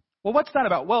twilight. Well, what's that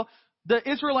about? Well, the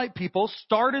Israelite people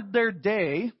started their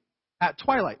day at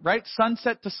twilight, right?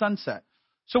 Sunset to sunset.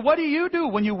 So what do you do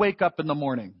when you wake up in the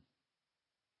morning?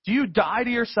 Do you die to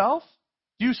yourself?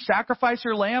 Do you sacrifice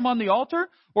your lamb on the altar?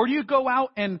 Or do you go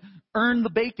out and earn the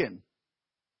bacon?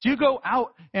 Do you go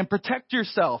out and protect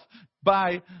yourself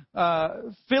by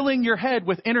filling your head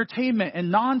with entertainment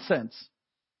and nonsense?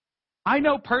 I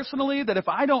know personally that if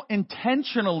I don't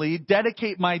intentionally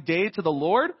dedicate my day to the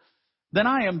Lord, then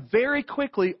I am very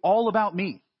quickly all about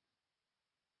me.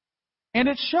 And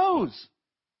it shows.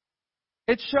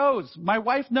 It shows. My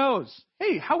wife knows.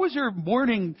 Hey, how was your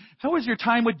morning? How was your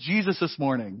time with Jesus this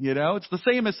morning? You know, it's the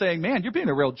same as saying, man, you're being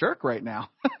a real jerk right now.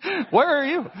 Where are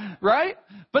you? Right?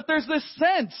 But there's this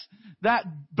sense that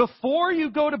before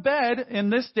you go to bed in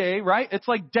this day, right, it's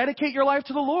like dedicate your life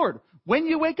to the Lord. When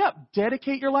you wake up,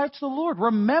 dedicate your life to the Lord.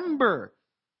 Remember,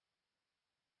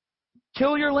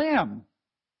 kill your lamb,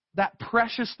 that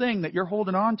precious thing that you're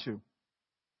holding on to.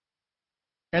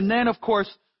 And then, of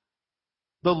course,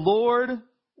 the Lord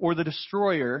or the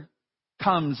destroyer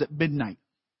comes at midnight,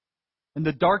 in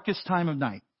the darkest time of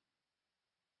night.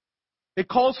 It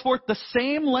calls forth the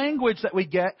same language that we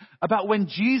get about when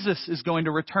Jesus is going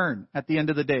to return at the end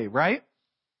of the day, right?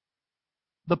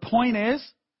 The point is,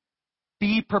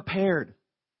 be prepared.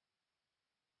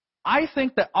 I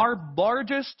think that our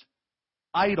largest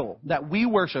idol that we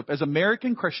worship as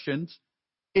American Christians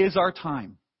is our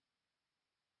time.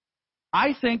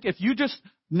 I think if you just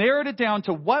narrowed it down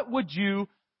to what would you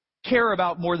care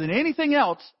about more than anything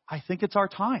else, I think it's our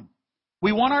time.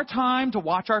 We want our time to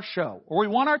watch our show, or we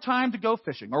want our time to go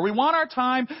fishing, or we want our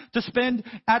time to spend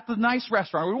at the nice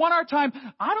restaurant. We want our time.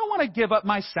 I don't want to give up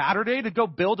my Saturday to go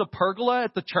build a pergola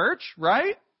at the church,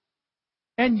 right?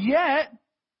 And yet,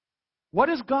 what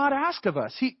does God ask of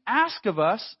us? He asks of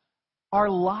us our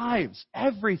lives,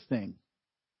 everything,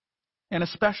 and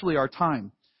especially our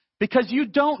time. Because you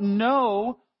don't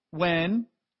know when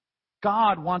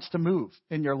God wants to move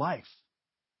in your life.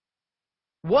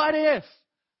 What if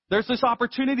there's this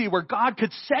opportunity where God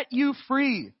could set you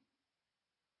free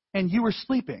and you were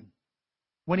sleeping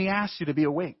when He asked you to be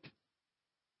awake?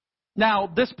 Now,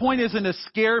 this point isn't a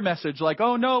scare message like,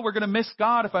 oh no, we're going to miss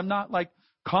God if I'm not like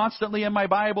constantly in my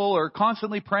Bible or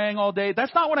constantly praying all day.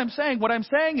 That's not what I'm saying. What I'm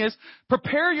saying is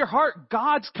prepare your heart.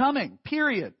 God's coming,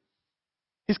 period.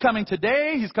 He's coming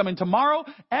today. He's coming tomorrow.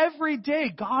 Every day,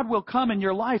 God will come in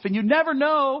your life. And you never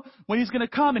know when He's going to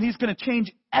come, and He's going to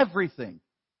change everything.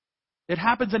 It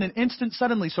happens in an instant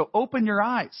suddenly. So open your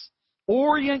eyes.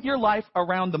 Orient your life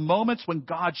around the moments when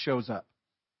God shows up.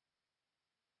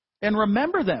 And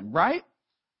remember them, right?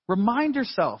 Remind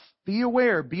yourself. Be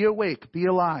aware. Be awake. Be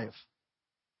alive.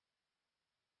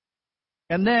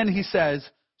 And then He says,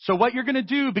 so what you're going to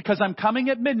do, because I'm coming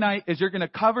at midnight, is you're going to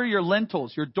cover your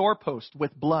lintels, your doorpost,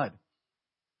 with blood.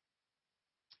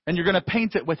 And you're going to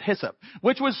paint it with hyssop,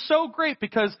 which was so great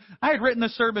because I had written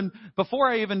this sermon before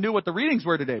I even knew what the readings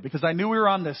were today, because I knew we were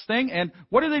on this thing. And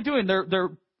what are they doing? They're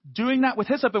doing that with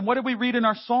hyssop. And what did we read in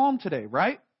our psalm today,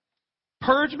 right?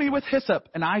 Purge me with hyssop,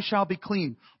 and I shall be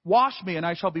clean. Wash me, and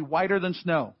I shall be whiter than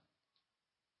snow.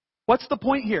 What's the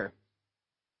point here?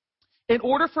 In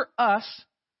order for us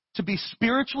to be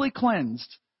spiritually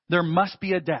cleansed, there must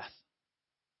be a death.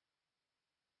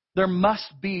 There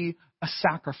must be a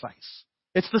sacrifice.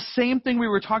 It's the same thing we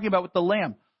were talking about with the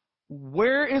lamb.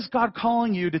 Where is God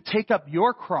calling you to take up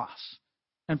your cross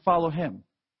and follow Him?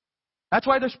 That's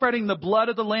why they're spreading the blood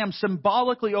of the lamb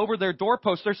symbolically over their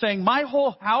doorposts. They're saying, my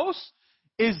whole house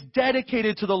is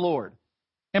dedicated to the Lord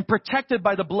and protected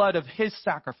by the blood of His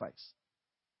sacrifice.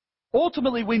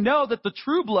 Ultimately, we know that the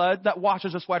true blood that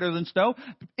washes us whiter than snow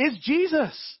is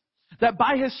Jesus. That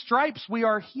by His stripes we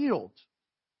are healed.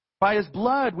 By His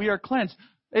blood we are cleansed.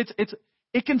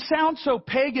 It can sound so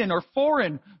pagan or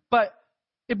foreign, but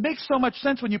it makes so much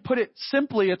sense when you put it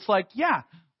simply. It's like, yeah,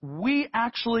 we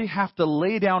actually have to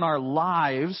lay down our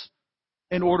lives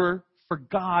in order for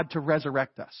God to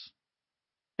resurrect us.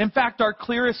 In fact, our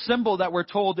clearest symbol that we're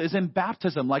told is in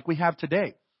baptism, like we have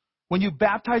today. When you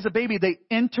baptize a baby, they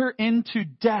enter into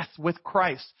death with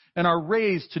Christ and are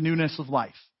raised to newness of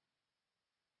life.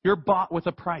 You're bought with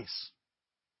a price.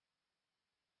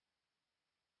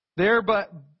 There, but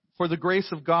for the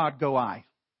grace of God go I.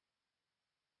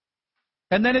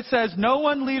 And then it says, no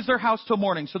one leaves their house till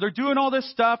morning. So they're doing all this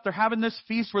stuff. They're having this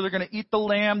feast where they're going to eat the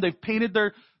lamb. They've painted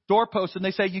their doorposts, and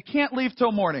they say, you can't leave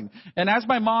till morning. And as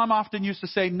my mom often used to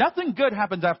say, nothing good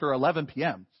happens after 11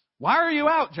 p.m. Why are you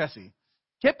out, Jesse?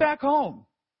 Get back home.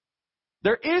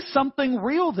 There is something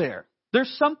real there.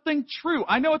 There's something true.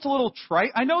 I know it's a little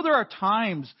trite. I know there are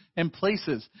times and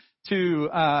places to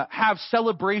have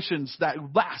celebrations that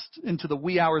last into the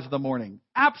wee hours of the morning.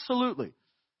 Absolutely.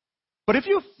 But if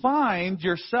you find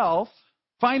yourself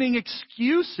finding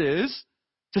excuses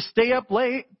to stay up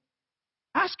late,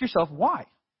 ask yourself why.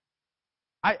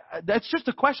 That's just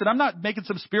a question. I'm not making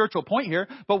some spiritual point here,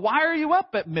 but why are you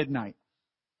up at midnight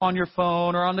on your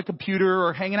phone or on the computer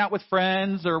or hanging out with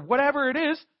friends or whatever it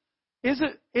is? Is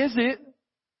it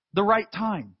the right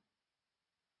time?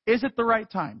 Is it the right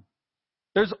time?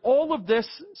 There's all of this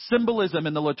symbolism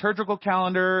in the liturgical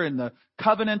calendar and the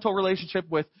covenantal relationship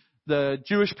with the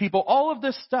Jewish people. All of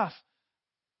this stuff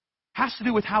has to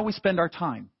do with how we spend our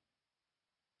time.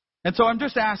 And so I'm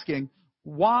just asking,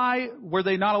 why were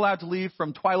they not allowed to leave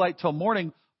from twilight till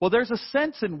morning? Well, there's a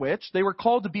sense in which they were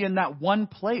called to be in that one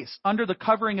place under the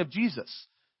covering of Jesus,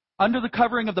 under the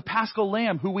covering of the Paschal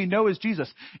Lamb, who we know is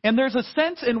Jesus. And there's a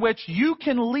sense in which you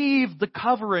can leave the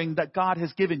covering that God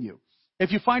has given you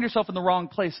if you find yourself in the wrong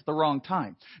place at the wrong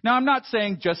time. Now, I'm not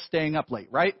saying just staying up late,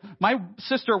 right? My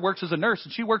sister works as a nurse,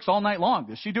 and she works all night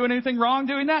long. Is she doing anything wrong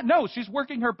doing that? No, she's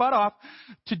working her butt off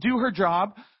to do her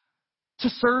job, to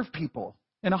serve people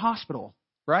in a hospital,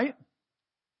 right?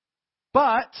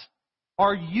 But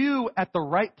are you at the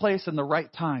right place in the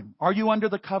right time? Are you under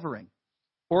the covering?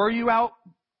 Or are you out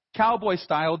cowboy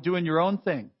style doing your own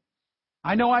thing?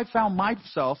 I know I found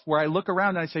myself where I look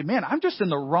around and I say, man, I'm just in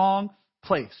the wrong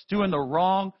place, doing the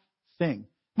wrong thing.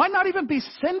 Might not even be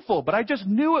sinful, but I just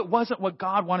knew it wasn't what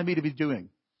God wanted me to be doing.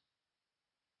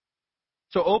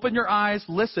 So open your eyes,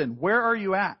 listen, where are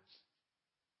you at?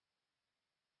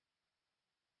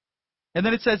 And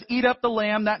then it says, eat up the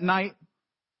lamb that night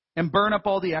and burn up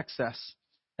all the excess.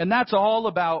 And that's all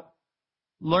about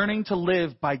learning to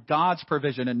live by God's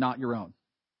provision and not your own.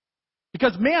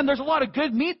 Because, man, there's a lot of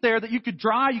good meat there that you could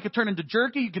dry, you could turn into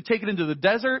jerky, you could take it into the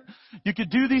desert, you could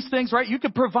do these things, right? You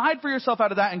could provide for yourself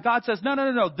out of that. And God says,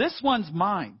 no, this one's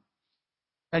mine.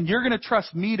 And you're going to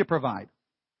trust me to provide.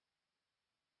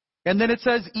 And then it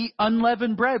says, eat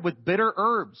unleavened bread with bitter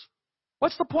herbs.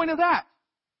 What's the point of that?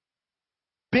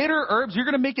 Bitter herbs, you're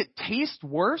going to make it taste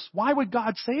worse? Why would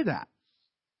God say that?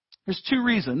 There's two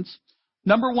reasons.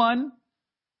 Number one,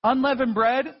 unleavened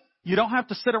bread, you don't have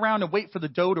to sit around and wait for the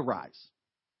dough to rise.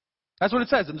 That's what it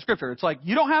says in the scripture. It's like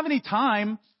you don't have any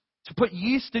time to put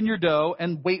yeast in your dough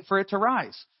and wait for it to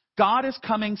rise. God is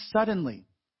coming suddenly.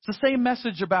 It's the same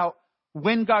message about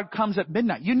when God comes at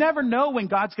midnight. You never know when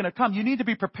God's going to come. You need to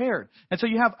be prepared. And so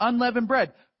you have unleavened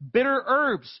bread, bitter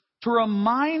herbs to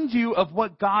remind you of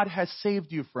what God has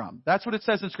saved you from. That's what it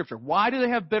says in scripture. Why do they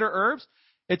have bitter herbs?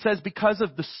 It says because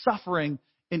of the suffering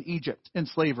in Egypt, in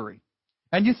slavery.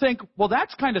 And you think, well,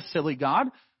 that's kind of silly, God.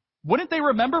 Wouldn't they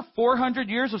remember 400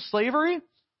 years of slavery?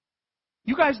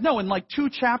 You guys know in like 2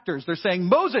 chapters, they're saying,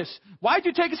 Moses, why'd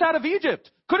you take us out of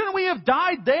Egypt? Couldn't we have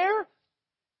died there?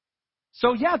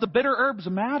 So yeah, the bitter herbs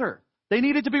matter. They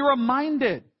needed to be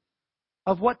reminded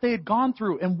of what they had gone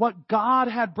through and what God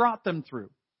had brought them through.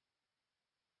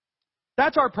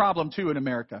 That's our problem too in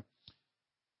America.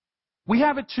 We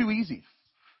have it too easy.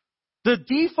 The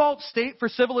default state for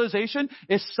civilization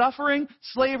is suffering,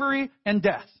 slavery, and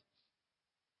death.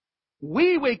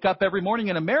 We wake up every morning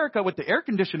in America with the air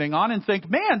conditioning on and think,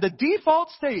 man, the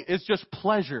default state is just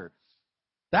pleasure.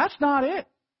 That's not it.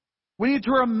 We need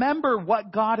to remember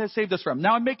what God has saved us from.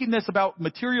 Now, I'm making this about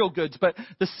material goods, but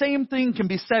the same thing can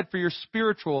be said for your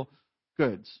spiritual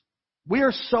goods. We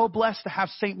are so blessed to have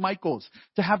St. Michael's,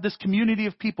 to have this community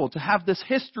of people, to have this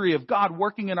history of God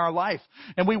working in our life.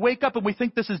 And we wake up and we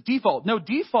think this is default. No,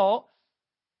 default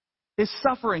is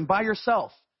suffering by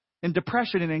yourself and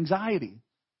depression and anxiety.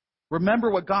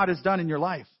 Remember what God has done in your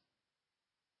life.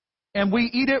 And we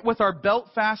eat it with our belt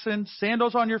fastened,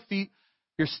 sandals on your feet,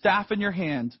 your staff in your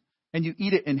hand, and you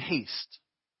eat it in haste.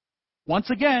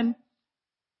 Once again,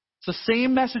 it's the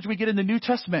same message we get in the New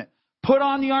Testament. Put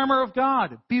on the armor of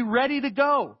God. Be ready to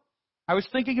go. I was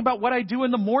thinking about what I do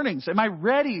in the mornings. Am I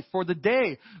ready for the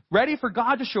day? Ready for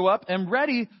God to show up and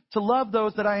ready to love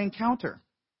those that I encounter?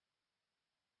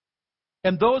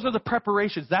 And those are the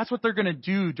preparations. That's what they're going to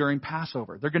do during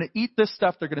Passover. They're going to eat this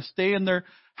stuff. They're going to stay in their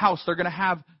house. They're going to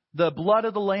have the blood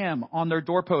of the lamb on their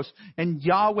doorposts. And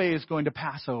Yahweh is going to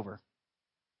pass over.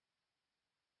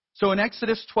 So in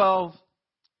Exodus 12,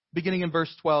 beginning in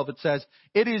verse 12, it says,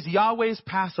 "It is Yahweh's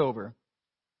Passover.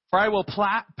 For I will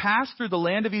pass through the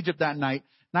land of Egypt that night,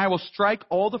 and I will strike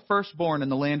all the firstborn in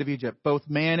the land of Egypt, both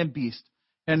man and beast,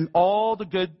 and all the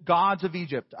good gods of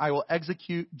Egypt. I will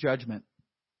execute judgment.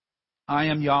 I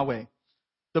am Yahweh.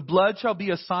 The blood shall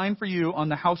be a sign for you on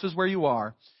the houses where you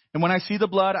are. And when I see the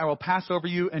blood, I will pass over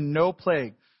you, and no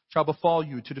plague shall befall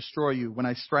you to destroy you when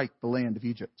I strike the land of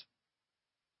Egypt.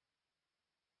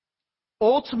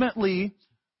 Ultimately,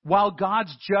 while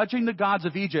God's judging the gods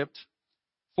of Egypt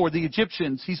for the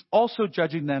Egyptians, he's also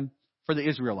judging them for the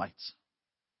Israelites.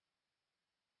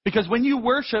 Because when you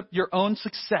worship your own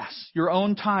success, your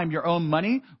own time, your own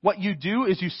money, what you do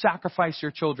is you sacrifice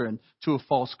your children to a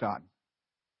false god.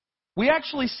 We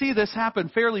actually see this happen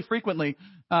fairly frequently.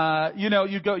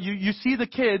 You see the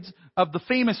kids of the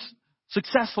famous,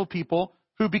 successful people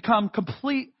who become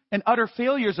complete and utter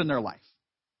failures in their life.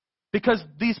 Because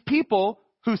these people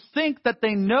who think that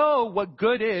they know what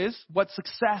good is, what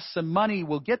success and money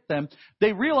will get them,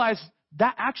 they realize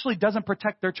that actually doesn't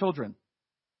protect their children.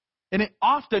 And it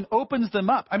often opens them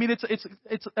up. I mean,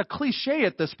 it's a cliche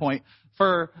at this point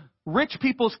for rich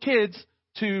people's kids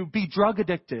to be drug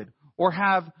addicted or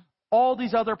have all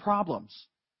these other problems.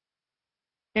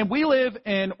 And we live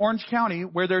in Orange County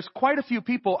where there's quite a few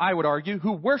people, I would argue,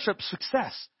 who worship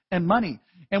success and money.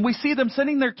 And we see them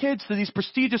sending their kids to these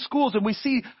prestigious schools, and we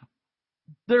see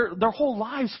their whole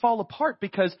lives fall apart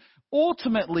because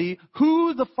ultimately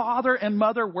who the father and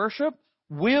mother worship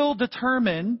will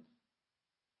determine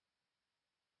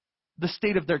the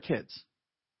state of their kids.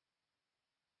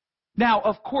 Now,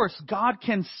 of course, God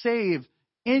can save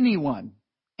anyone,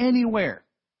 anywhere.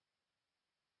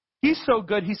 He's so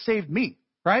good, he saved me,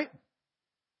 right?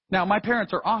 Now, my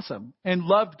parents are awesome and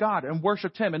loved God and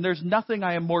worshiped him, and there's nothing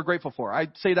I am more grateful for. I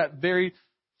say that very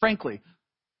frankly.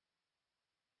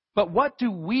 But what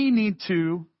do we need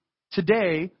to,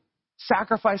 today,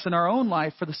 sacrifice in our own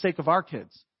life for the sake of our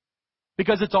kids?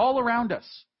 Because it's all around us.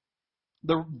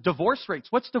 The divorce rates.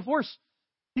 What's divorce?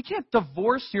 You can't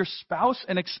divorce your spouse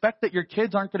and expect that your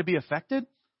kids aren't going to be affected.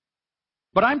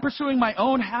 But I'm pursuing my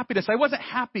own happiness. I wasn't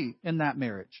happy in that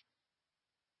marriage.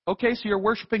 Okay, so you're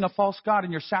worshiping a false god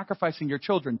and you're sacrificing your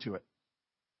children to it.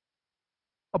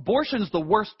 Abortion is the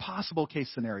worst possible case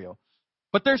scenario.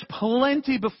 But there's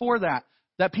plenty before that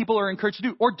people are encouraged to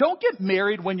do. Or don't get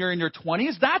married when you're in your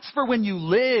 20s. That's for when you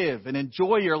live and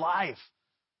enjoy your life.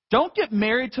 Don't get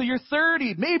married till you're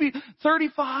 30, maybe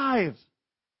 35.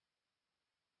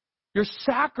 You're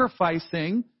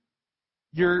sacrificing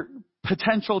your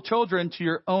potential children to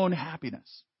your own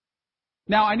happiness.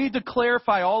 Now, I need to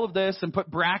clarify all of this and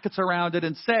put brackets around it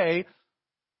and say,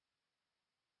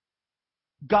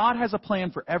 God has a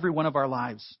plan for every one of our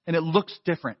lives, and it looks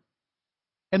different.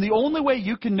 And the only way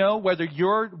you can know whether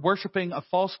you're worshiping a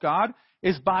false god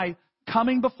is by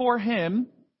coming before him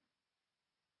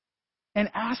and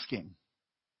asking,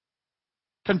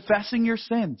 confessing your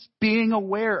sins, being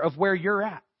aware of where you're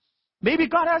at. Maybe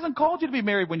God hasn't called you to be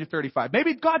married when you're 35.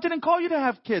 Maybe God didn't call you to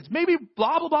have kids. Maybe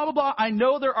blah, blah, blah, blah, blah. I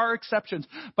know there are exceptions,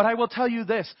 but I will tell you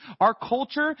this. Our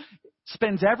culture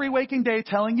spends every waking day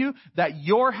telling you that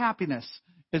your happiness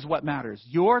is what matters.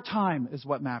 Your time is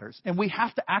what matters. And we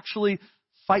have to actually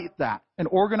fight that and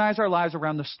organize our lives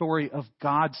around the story of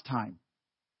God's time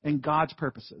and God's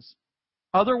purposes.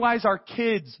 Otherwise, our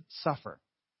kids suffer.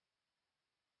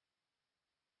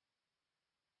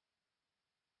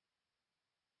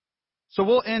 So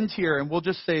we'll end here and we'll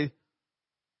just say,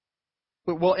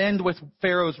 we'll end with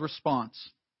Pharaoh's response.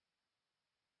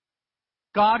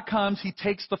 God comes, he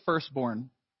takes the firstborn.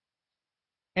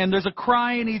 And there's a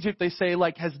cry in Egypt, they say,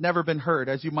 like has never been heard,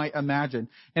 as you might imagine.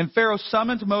 And Pharaoh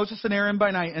summons Moses and Aaron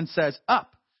by night and says,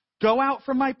 up, go out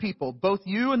from my people, both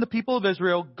you and the people of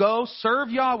Israel. Go serve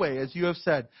Yahweh, as you have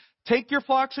said. Take your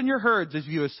flocks and your herds, as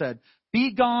you have said.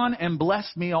 Be gone and bless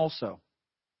me also.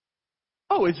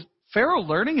 Oh, is Pharaoh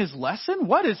learning his lesson?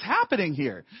 What is happening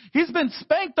here? He's been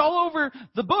spanked all over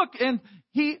the book, and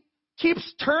he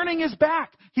keeps turning his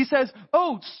back. He says,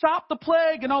 oh, stop the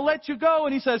plague and I'll let you go.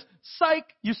 And he says, psych,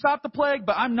 you stopped the plague,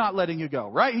 but I'm not letting you go,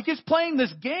 right? He keeps playing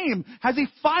this game. Has he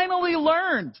finally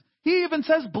learned? He even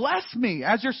says, bless me.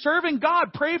 As you're serving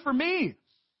God, pray for me.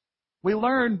 We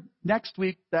learn next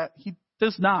week that he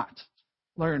does not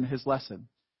learn his lesson.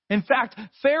 In fact,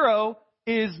 Pharaoh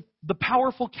is the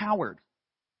powerful coward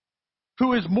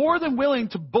who is more than willing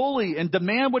to bully and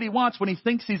demand what he wants when he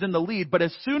thinks he's in the lead. But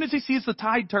as soon as he sees the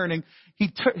tide turning,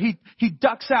 he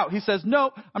ducks out. He says, no,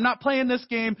 I'm not playing this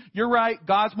game. You're right.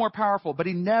 God's more powerful. But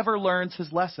he never learns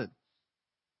his lesson.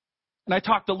 And I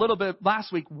talked a little bit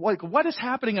last week, what is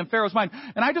happening in Pharaoh's mind?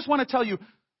 And I just want to tell you,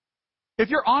 if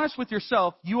you're honest with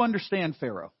yourself, you understand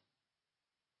Pharaoh.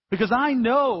 Because I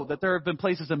know that there have been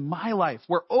places in my life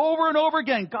where over and over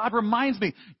again, God reminds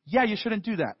me, yeah, you shouldn't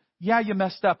do that. Yeah, you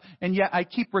messed up. And yet I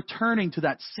keep returning to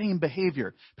that same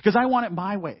behavior because I want it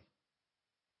my way.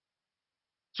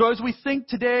 So as we think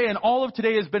today, and all of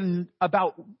today has been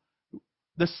about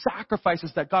the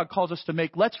sacrifices that God calls us to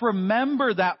make, let's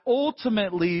remember that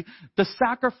ultimately the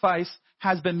sacrifice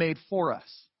has been made for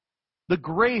us. The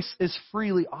grace is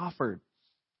freely offered.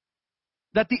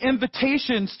 That the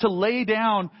invitations to lay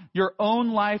down your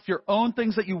own life, your own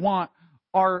things that you want,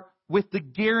 are with the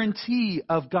guarantee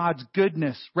of God's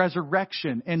goodness,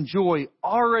 resurrection, and joy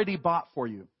already bought for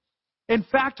you. In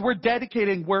fact, we're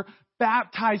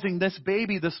baptizing this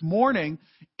baby this morning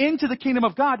into the kingdom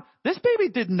of God. This baby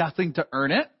did nothing to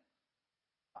earn it.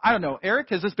 I don't know, Eric,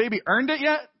 has this baby earned it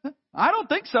yet? I don't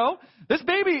think so. This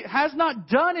baby has not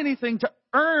done anything to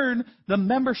earn the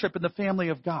membership in the family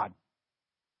of God.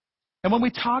 And when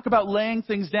we talk about laying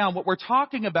things down, what we're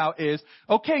talking about is,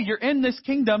 okay, you're in this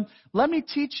kingdom. Let me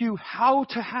teach you how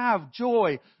to have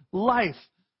joy, life.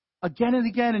 Again and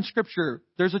again in Scripture,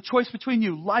 there's a choice between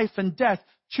you, life and death.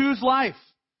 Choose life.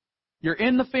 You're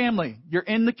in the family. You're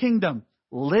in the kingdom.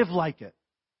 Live like it.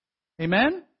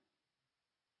 Amen?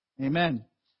 Amen.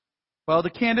 Well, the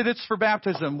candidates for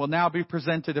baptism will now be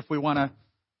presented if we want to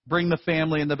bring the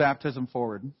family and the baptism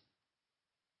forward.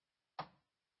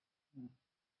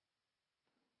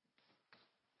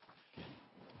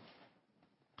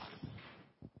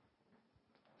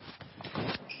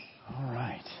 All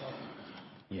right.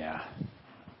 Yeah.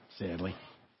 Sadly.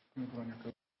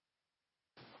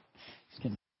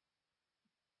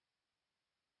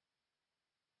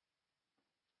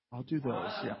 I'll do those,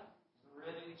 yeah.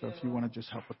 So if you want to just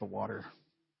help with the water.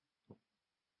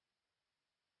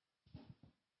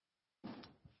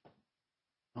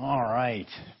 All right.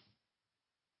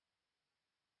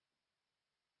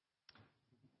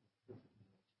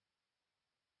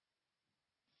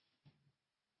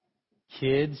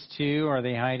 Kids, too, are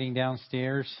they hiding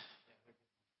downstairs?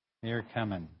 They're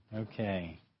coming.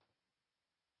 Okay.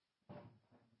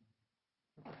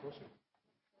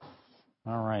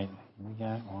 All right. We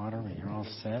got water. You're all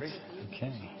set.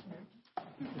 Okay.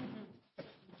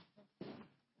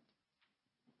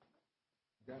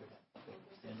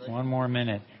 One more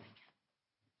minute.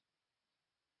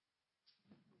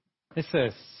 It's the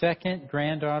second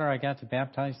granddaughter I got to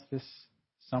baptize this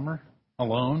summer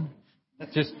alone.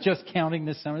 Just counting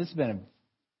this summer. This has been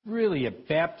really a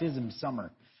baptism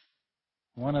summer.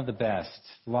 One of the best.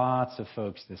 Lots of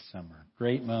folks this summer.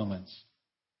 Great moments.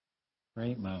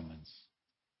 Great moments.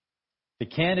 The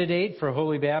candidate for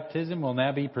holy baptism will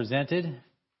now be presented.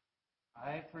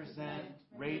 I present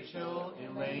Rachel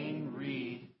Elaine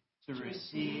Reed to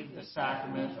receive the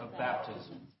sacrament of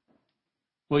baptism.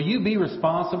 Will you be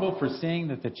responsible for seeing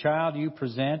that the child you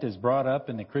present is brought up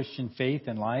in the Christian faith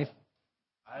and life?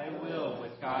 I will,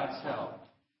 with God's help.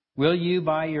 Will you,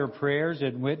 by your prayers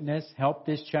and witness, help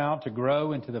this child to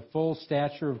grow into the full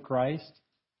stature of Christ?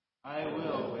 I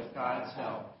will, with God's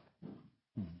help.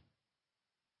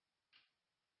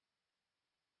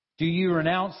 Do you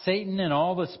renounce Satan and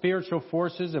all the spiritual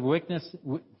forces of wickedness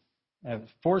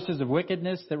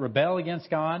that rebel against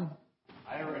God?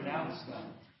 I renounce them.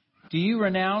 Do you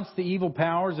renounce the evil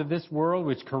powers of this world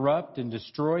which corrupt and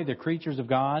destroy the creatures of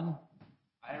God?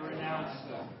 I renounce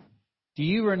them. Do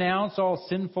you renounce all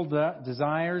sinful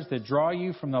desires that draw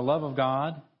you from the love of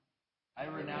God? I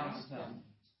renounce them.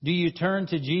 Do you turn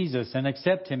to Jesus and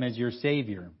accept Him as your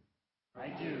Savior? I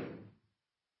do.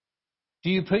 Do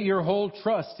you put your whole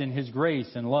trust in His grace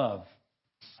and love?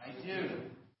 I do.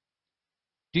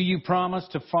 Do you promise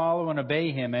to follow and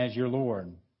obey Him as your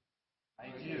Lord? I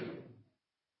do.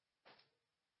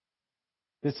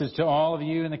 This is to all of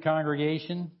you in the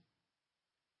congregation.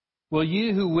 Will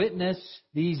you who witness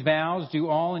these vows do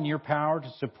all in your power to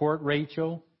support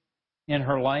Rachel in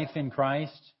her life in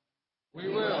Christ? We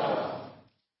will.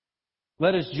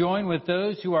 Let us join with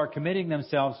those who are committing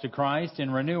themselves to Christ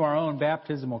and renew our own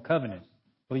baptismal covenant.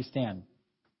 Please stand.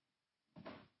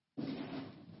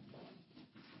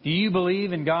 Do you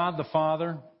believe in God the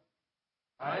Father?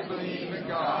 I believe in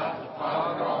God, the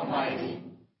Father Almighty,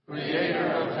 creator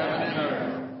of heaven and earth.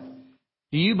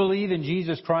 Do you believe in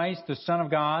Jesus Christ, the Son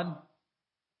of God?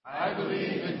 I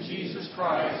believe in Jesus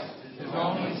Christ, His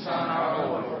only Son, our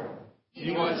Lord.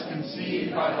 He was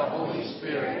conceived by the Holy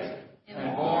Spirit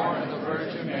and born of the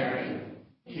Virgin Mary.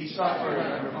 He suffered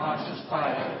under Pontius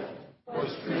Pilate,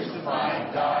 was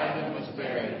crucified, died, and was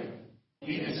buried.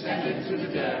 He descended to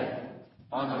the dead.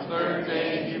 On the third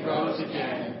day He rose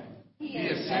again. He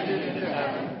ascended into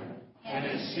heaven and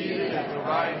is seated at the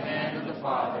right hand of the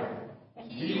Father.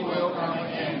 He will come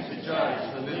again to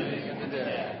judge the living and the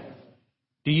dead.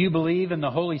 Do you believe in the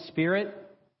Holy Spirit?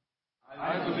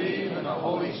 I believe in the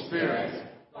Holy Spirit,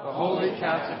 the Holy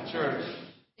Catholic Church,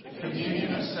 the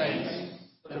communion of saints,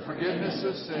 the forgiveness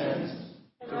of sins,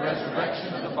 the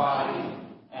resurrection of the body,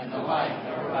 and the life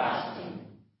everlasting.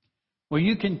 Will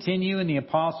you continue in the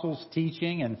apostles'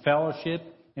 teaching and fellowship,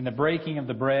 in the breaking of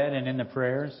the bread and in the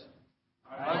prayers?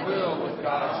 I will with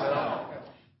God's help.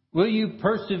 Will you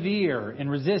persevere in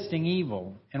resisting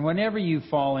evil, and whenever you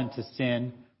fall into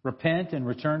sin, repent and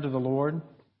return to the Lord?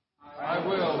 I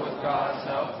will with God's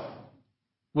help.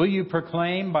 Will you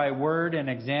proclaim by word and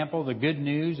example the good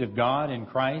news of God in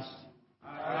Christ?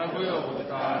 I will with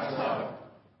God's help.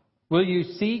 Will you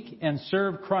seek and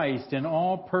serve Christ in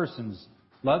all persons,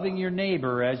 loving your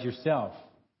neighbor as yourself?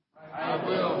 I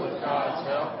will with God's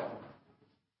help.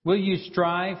 Will you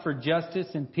strive for justice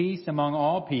and peace among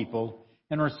all people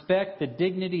and respect the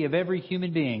dignity of every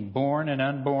human being, born and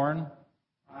unborn?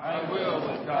 I will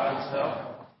with God's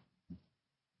help.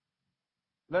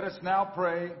 Let us now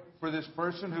pray for this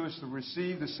person who is to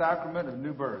receive the sacrament of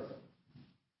new birth.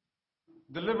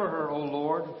 Deliver her, O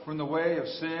Lord, from the way of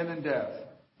sin and death.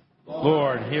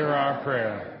 Lord, hear our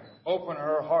prayer. Open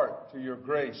her heart to your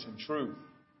grace and truth.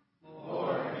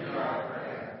 Lord, hear our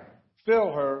prayer.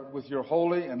 Fill her with your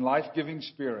holy and life-giving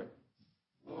Spirit.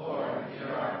 Lord, hear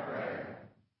our prayer.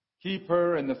 Keep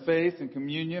her in the faith and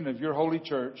communion of your holy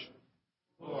church.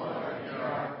 Lord, hear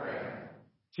our prayer.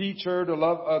 Teach her to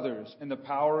love others in the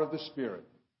power of the Spirit.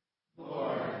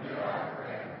 Lord, hear our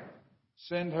prayer.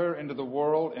 Send her into the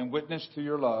world and witness to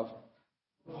your love.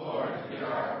 Lord, hear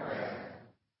our prayer.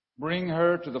 Bring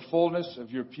her to the fullness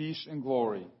of your peace and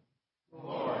glory.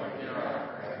 Lord, hear our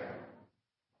prayer.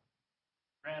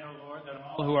 Grant, O Lord, that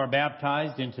all who are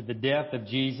baptized into the death of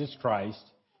Jesus Christ,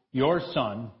 your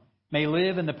Son, may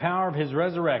live in the power of his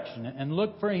resurrection and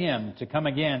look for him to come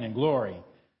again in glory,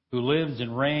 who lives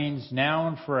and reigns now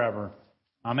and forever.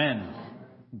 Amen.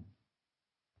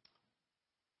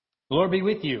 The Lord be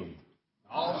with you.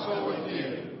 Also with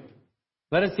you.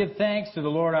 Let us give thanks to the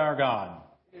Lord our God.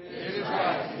 It is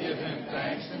right to give him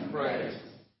thanks and praise.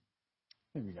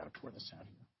 Maybe we got to pour this out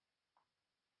here.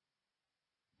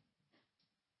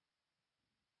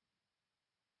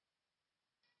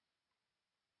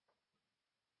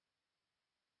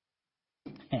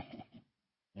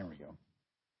 There we go.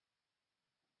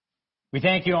 We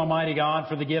thank you, Almighty God,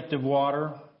 for the gift of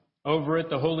water. Over it,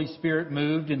 the Holy Spirit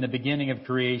moved in the beginning of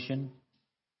creation.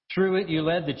 Through it, you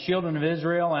led the children of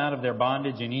Israel out of their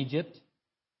bondage in Egypt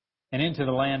and into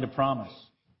the land of promise.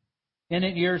 In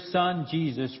it, your Son,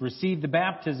 Jesus, received the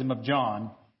baptism of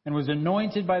John and was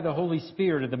anointed by the Holy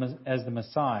Spirit as the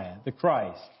Messiah, the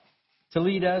Christ, to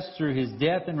lead us through his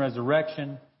death and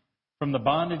resurrection from the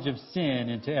bondage of sin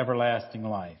into everlasting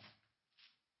life.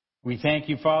 We thank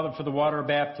you, Father, for the water of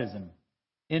baptism.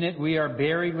 In it, we are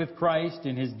buried with Christ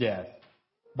in his death.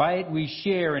 By it, we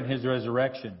share in his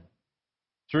resurrection.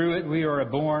 Through it, we are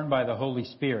born by the Holy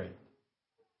Spirit.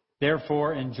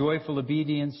 Therefore, in joyful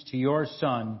obedience to your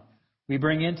Son, we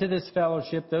bring into this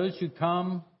fellowship those who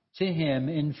come to him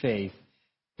in faith,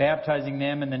 baptizing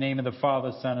them in the name of the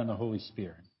Father, Son, and the Holy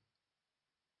Spirit.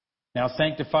 Now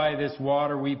sanctify this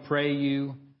water, we pray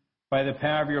you, by the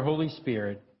power of your Holy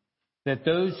Spirit, that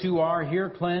those who are here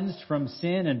cleansed from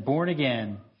sin and born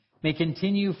again may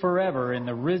continue forever in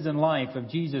the risen life of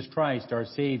Jesus Christ, our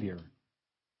Savior.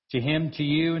 To him, to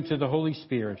you, and to the Holy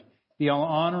Spirit be all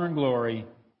honor and glory,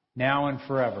 now and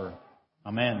forever.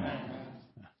 Amen. Amen.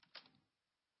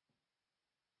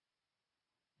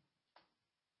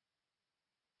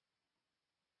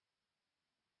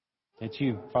 It's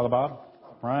you, Father Bob,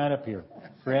 right up here.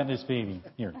 Grab this baby.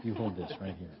 Here, you hold this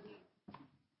right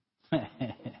here.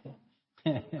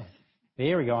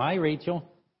 There we go. Hi, Rachel.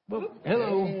 Whoop.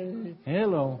 Hello.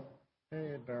 Hello.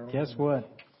 Hey, darling. Guess what?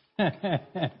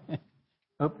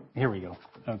 Oh, here we go.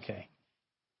 Okay.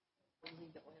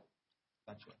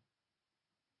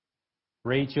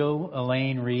 Rachel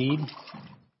Elaine Reed,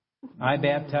 I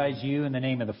baptize you in the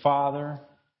name of the Father,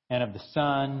 and of the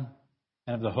Son,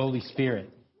 and of the Holy Spirit.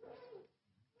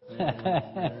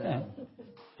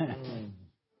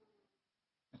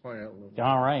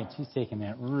 All right, she's taking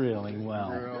that really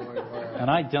well. And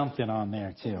I dumped it on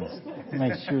there, too, to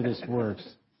make sure this works.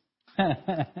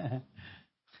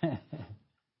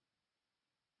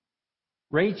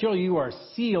 Rachel, you are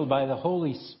sealed by the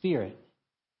Holy Spirit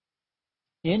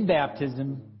in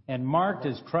baptism and marked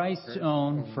as Christ's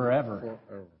own forever.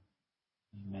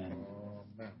 Amen.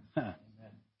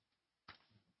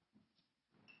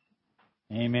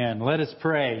 Amen. Let us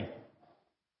pray.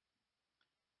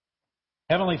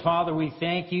 Heavenly Father, we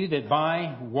thank you that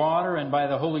by water and by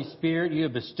the Holy Spirit you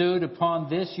have bestowed upon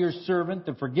this your servant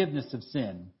the forgiveness of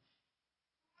sin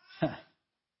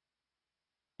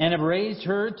and have raised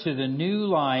her to the new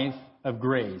life of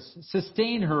grace.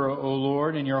 Sustain her, O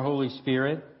Lord, in your Holy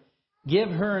Spirit. Give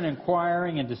her an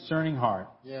inquiring and discerning heart.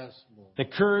 Yes, Lord. The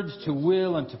courage to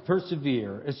will and to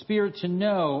persevere, a spirit to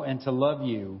know and to love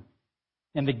you,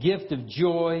 and the gift of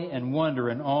joy and wonder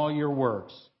in all your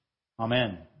works.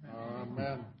 Amen.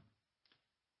 Amen.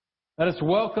 Let us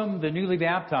welcome the newly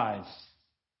baptized.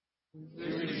 We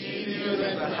receive you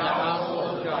in the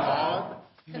household of God,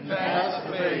 confess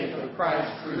the faith of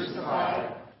Christ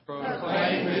crucified,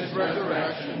 proclaim his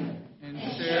resurrection, and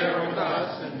share with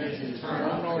us in his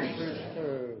eternal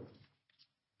priesthood.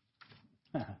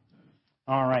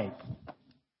 All right.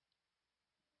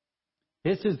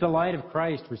 This is the light of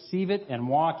Christ. Receive it and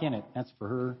walk in it. That's for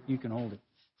her. You can hold it.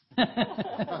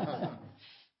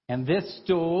 And this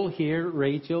stole here,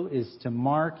 Rachel, is to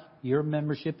mark your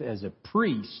membership as a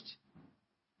priest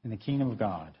in the kingdom of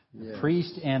God. Yes. A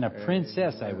priest and a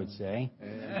princess, I would say,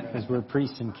 because we're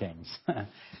priests and kings.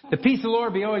 The peace of the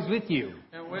Lord be always with you.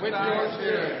 And with your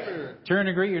spirit. Turn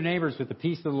and greet your neighbors with the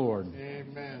peace of the Lord.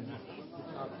 Amen.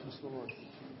 Peace of the Lord.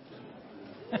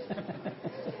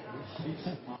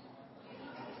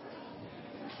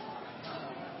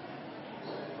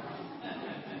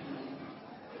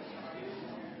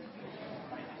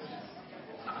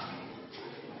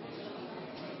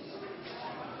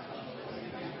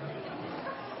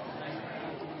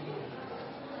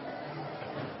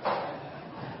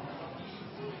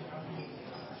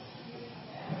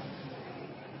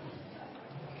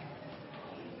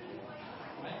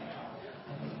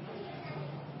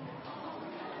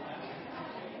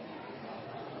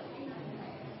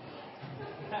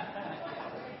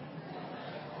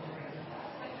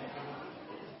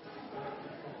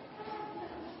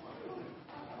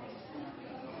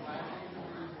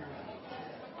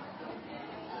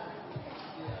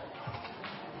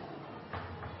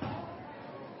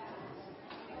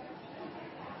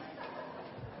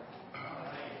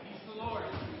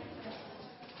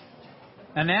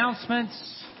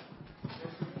 Announcements.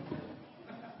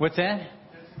 What's that?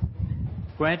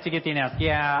 Go ahead to get the announcement.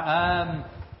 Yeah.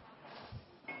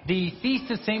 The Feast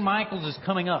of St. Michael's is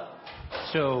coming up.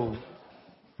 So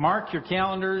mark your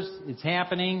calendars. It's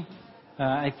happening.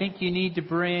 I think you need to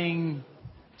bring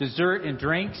dessert and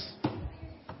drinks.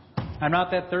 I'm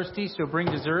not that thirsty, so bring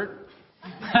dessert.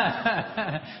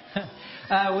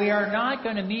 We are not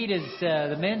going to meet as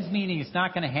the men's meeting is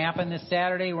not going to happen this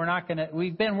Saturday.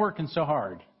 We've been working so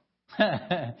hard.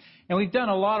 And we've done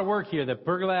a lot of work here. The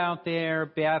pergola out there,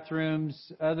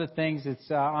 bathrooms, other things.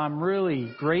 I'm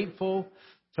really grateful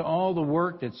to all the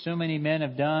work that so many men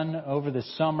have done over the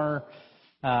summer.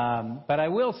 But I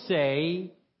will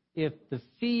say, if the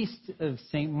Feast of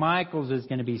St. Michael's is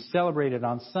going to be celebrated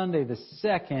on Sunday the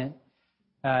 2nd,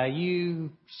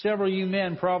 several of you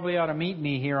men probably ought to meet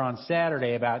me here on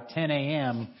Saturday about 10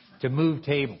 a.m. to move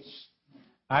tables.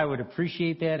 I would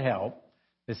appreciate that help.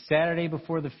 The Saturday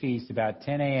before the feast, about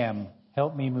 10 a.m.,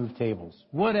 help me move tables.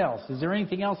 What else? Is there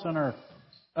anything else on our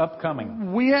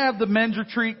upcoming? We have the men's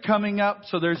retreat coming up,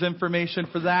 so there's information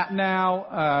for that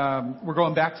now. We're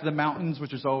going back to the mountains,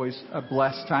 which is always a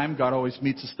blessed time. God always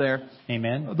meets us there.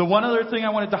 Amen. The one other thing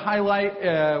I wanted to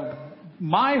highlight,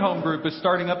 my home group is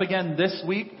starting up again this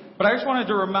week, but I just wanted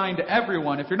to remind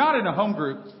everyone, if you're not in a home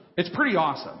group, it's pretty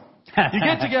awesome. You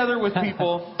get together with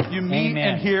people, you meet Amen.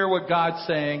 and hear what God's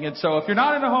saying. And so if you're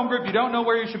not in a home group, you don't know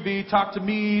where you should be, talk to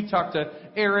me, talk to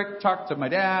Eric, talk to my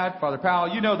dad, Father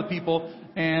Powell, you know the people,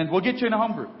 and we'll get you in a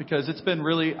home group because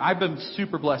I've been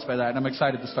super blessed by that, and I'm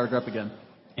excited to start it up again.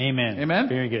 Amen. Amen?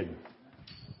 Very good.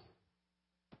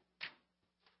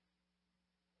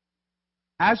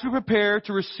 As we prepare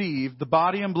to receive the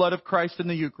body and blood of Christ in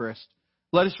the Eucharist,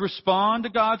 let us respond to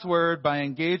God's word by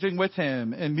engaging with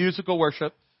Him in musical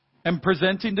worship and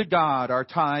presenting to God our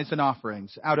tithes and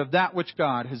offerings out of that which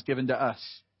God has given to us.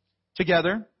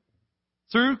 Together,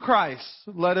 through Christ,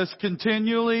 let us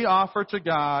continually offer to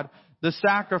God the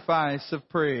sacrifice of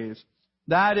praise.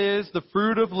 That is the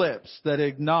fruit of lips that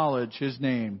acknowledge His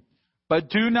name. But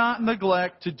do not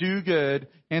neglect to do good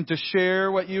and to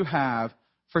share what you have,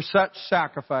 for such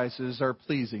sacrifices are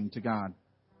pleasing to God.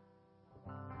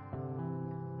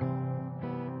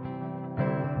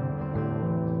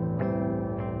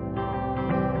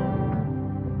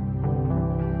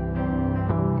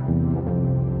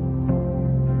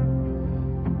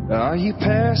 Are you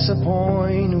past the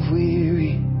point of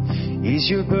weary? Is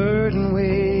your burden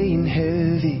weighing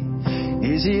heavy?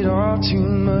 Is it all too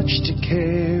much to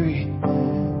carry?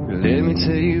 Let me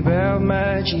tell you about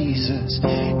my Jesus.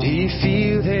 Do you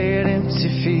feel that empty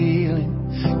feeling?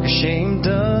 'Cause shame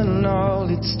done all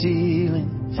it's stealing,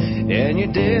 and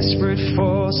you're desperate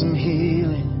for some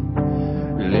healing.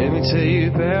 Let me tell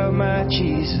you about my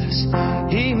Jesus.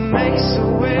 He makes a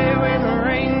way when there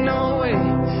ain't no way,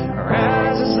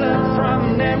 rises up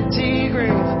from an empty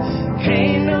grave.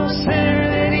 Ain't no sinner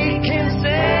that he can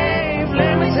save.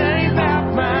 Let me tell you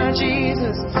about my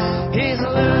Jesus. His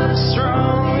love is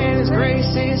strong and his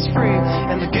grace is free,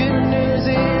 and the good news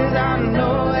is I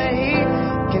know that he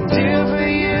can do for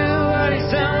you what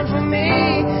he's done for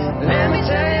me. Let me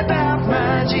tell you about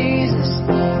my Jesus,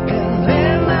 and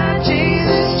let my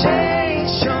Jesus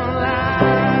change your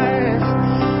life.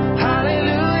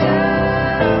 Hallelujah,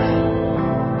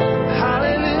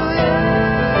 hallelujah,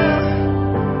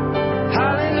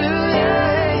 hallelujah,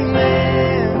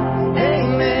 amen,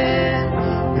 amen.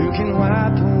 Who can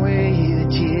wipe away the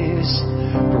tears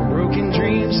from broken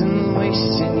dreams and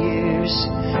wasted years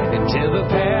until the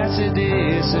past had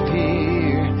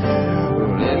disappear?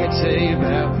 Oh, let me tell you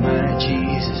about my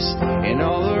Jesus and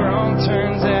all the wrong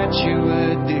turns that you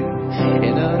would do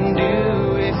and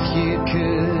undo if you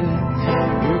could.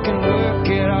 Who can work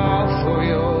it all for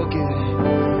your good?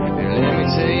 And let me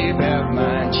tell you about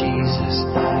my Jesus.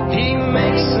 He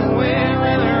makes a way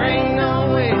when there ain't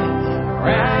no way,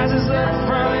 rises up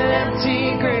from an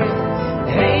empty grave.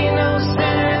 Ain't no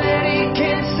sinner that he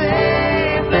can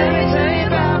save. Let me tell you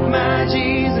about my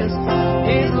Jesus.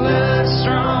 His love's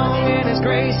strong and his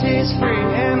grace is free,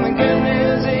 and the good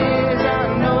news is I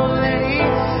know that he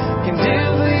can do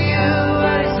for you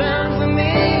what he's done for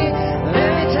me.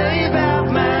 Let me tell you about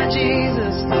my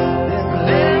Jesus.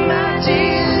 Let my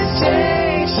Jesus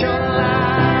change your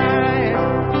life.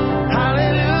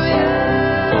 Hallelujah,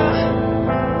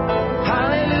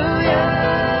 hallelujah,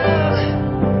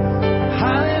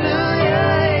 hallelujah,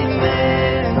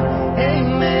 amen,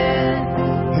 amen.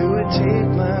 Who would take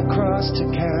my cross to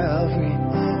Calvary,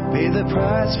 pay the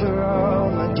price for all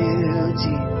my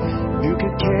guilty? Who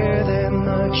could care that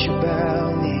much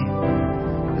about me?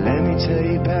 Let me tell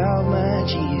you about my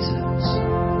Jesus.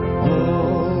 Oh,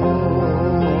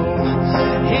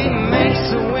 he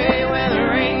makes a way when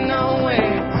there ain't no way,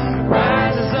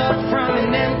 rises up from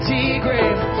an empty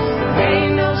grave.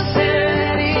 Ain't no sinner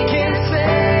that he can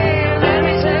save. Let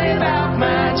me tell you about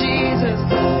my Jesus.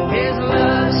 His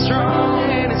love's strong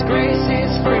and his grace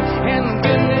is free, and the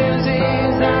good news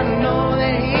is I know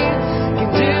that he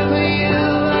can do for you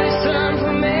what he's done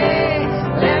for me.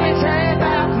 Let me tell you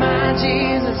about my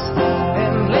Jesus,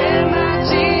 and let my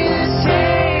Jesus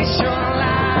change your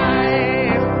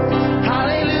life.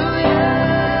 Hallelujah,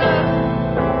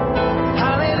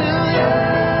 hallelujah,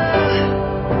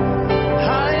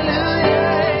 hallelujah,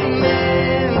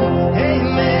 amen,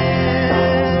 amen.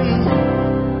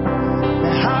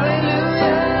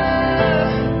 Hallelujah,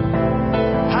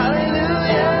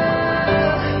 hallelujah,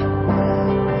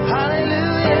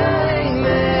 hallelujah,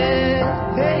 amen,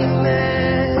 amen.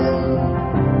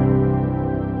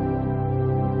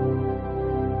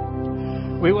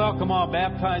 We welcome all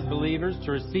baptized believers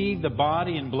to receive the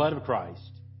body and blood of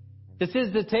Christ. This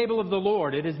is the table of the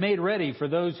Lord. It is made ready for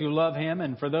those who love him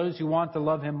and for those who want to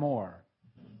love him more.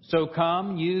 So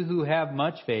come, you who have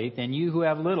much faith and you who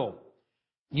have little,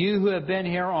 you who have been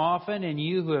here often and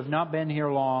you who have not been here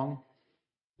long,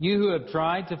 you who have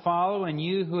tried to follow and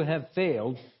you who have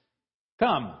failed.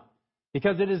 Come,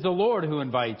 because it is the Lord who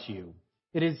invites you.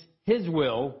 It is his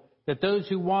will that those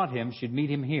who want him should meet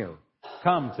him here.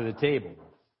 Come to the table.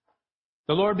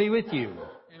 The Lord be with you.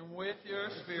 And with your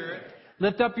spirit,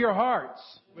 Lift up your hearts.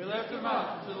 we lift them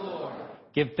up to the Lord.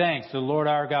 Give thanks to the Lord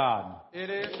our God. It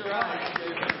is right to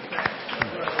give him thanks.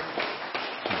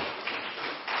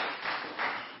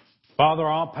 Father,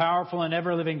 all-powerful and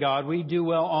ever-living God, we do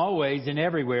well always and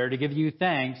everywhere to give you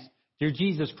thanks through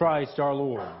Jesus Christ our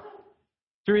Lord.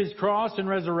 Through his cross and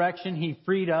resurrection, he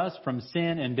freed us from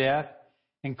sin and death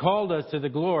and called us to the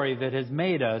glory that has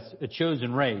made us a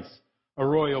chosen race, a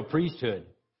royal priesthood,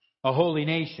 a holy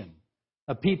nation,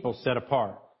 a people set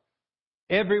apart.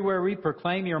 Everywhere we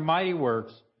proclaim your mighty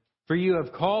works, for you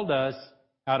have called us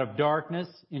out of darkness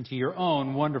into your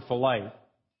own wonderful light.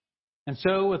 And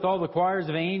so, with all the choirs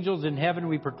of angels in heaven,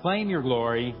 we proclaim your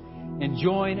glory and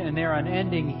join in their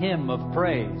unending hymn of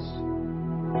praise.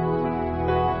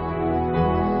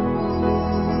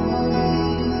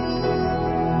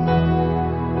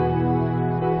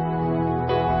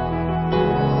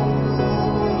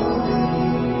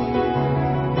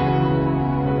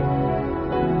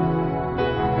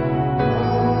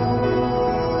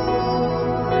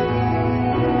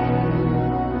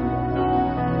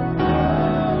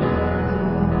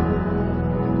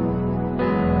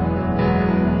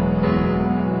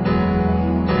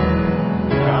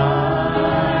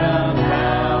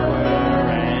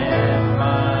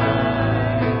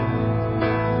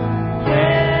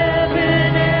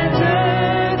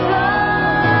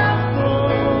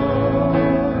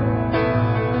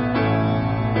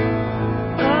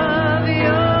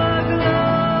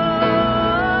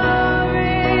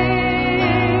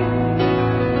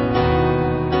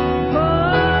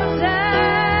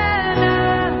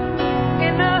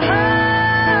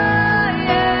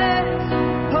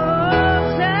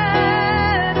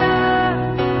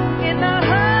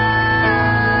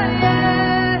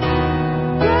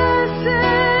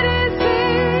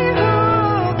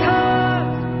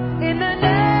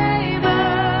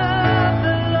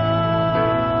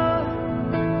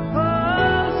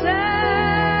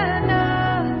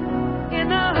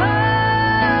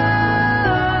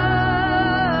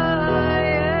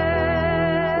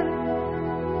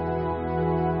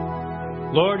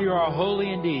 Lord, you are holy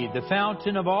indeed, the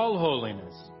fountain of all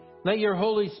holiness. Let your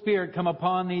Holy Spirit come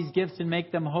upon these gifts and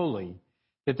make them holy,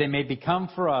 that they may become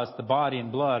for us the body and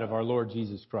blood of our Lord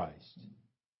Jesus Christ.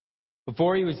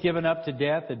 Before he was given up to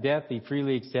death, a death he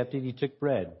freely accepted, he took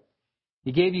bread.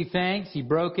 He gave you thanks, he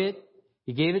broke it,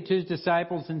 he gave it to his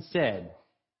disciples and said,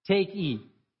 "Take, eat.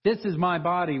 This is my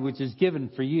body which is given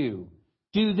for you.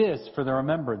 Do this for the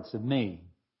remembrance of me."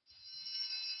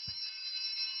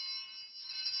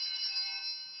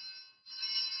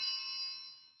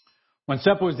 When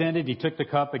supper was ended, he took the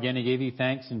cup. Again, he gave you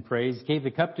thanks and praise, gave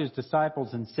the cup to his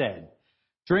disciples and said,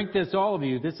 "Drink this, all of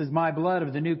you. This is my blood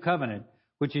of the new covenant,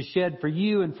 which is shed for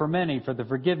you and for many for the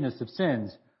forgiveness of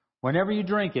sins. Whenever you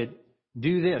drink it,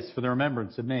 do this for the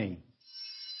remembrance of me."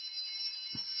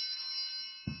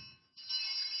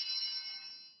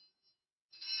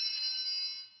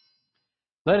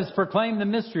 Let us proclaim the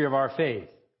mystery of our faith.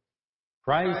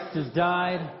 Christ has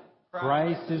died,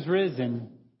 Christ is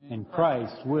risen, and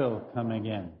Christ will come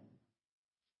again.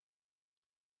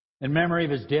 In memory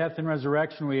of his death and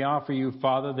resurrection, we offer you,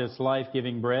 Father, this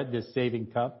life-giving bread, this saving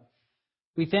cup.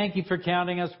 We thank you for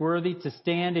counting us worthy to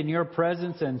stand in your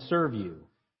presence and serve you.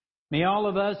 May all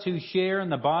of us who share in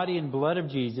the body and blood of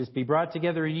Jesus be brought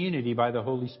together in unity by the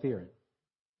Holy Spirit.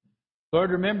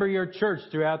 Lord, remember your church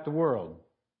throughout the world.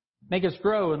 Make us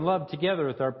grow in love together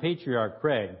with our Patriarch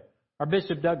Craig, our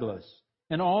Bishop Douglas,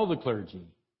 and all the clergy.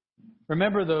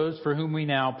 Remember those for whom we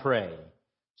now pray: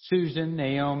 Susan,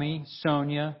 Naomi,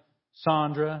 Sonia,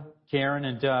 Sandra, Karen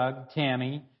and Doug,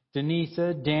 Tammy,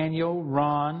 Denisa, Daniel,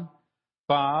 Ron,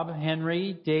 Bob,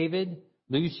 Henry, David,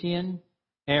 Lucian,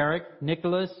 Eric,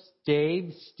 Nicholas,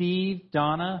 Dave, Steve,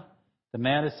 Donna, the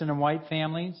Madison and White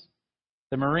families,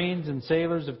 the Marines and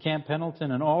sailors of Camp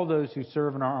Pendleton, and all those who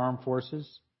serve in our armed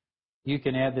forces. You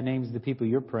can add the names of the people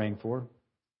you're praying for.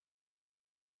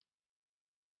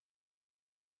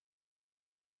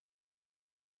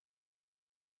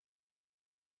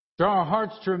 Draw our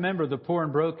hearts to remember the poor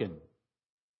and broken.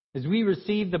 As we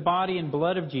receive the body and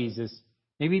blood of Jesus,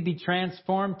 may we be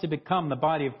transformed to become the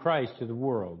body of Christ to the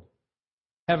world.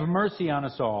 Have mercy on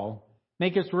us all.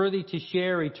 Make us worthy to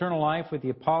share eternal life with the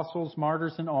apostles,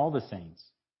 martyrs, and all the saints.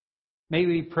 May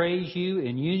we praise you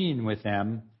in union with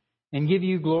them and give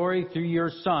you glory through your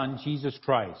Son, Jesus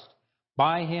Christ.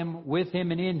 By him, with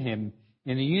him, and in him,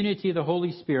 in the unity of the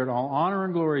Holy Spirit, all honor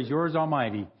and glory is yours,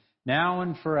 Almighty, now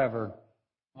and forever.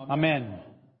 Amen.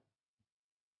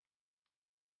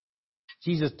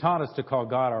 Jesus taught us to call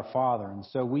God our Father, and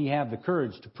so we have the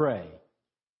courage to pray.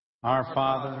 Our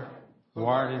Father, who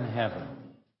art in heaven,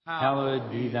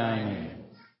 hallowed be thy name.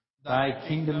 Thy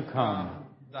kingdom come,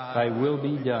 thy will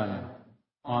be done,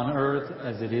 on earth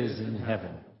as it is in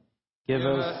heaven. Give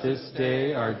us this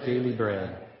day our daily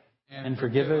bread, and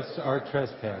forgive us our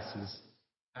trespasses,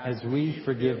 as we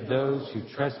forgive those who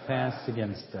trespass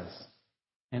against us.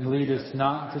 And lead us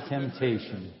not to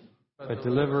temptation, but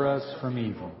deliver us from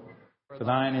evil. For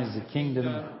thine is the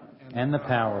kingdom, and the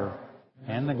power,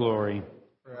 and the glory,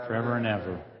 forever and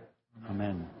ever.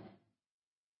 Amen.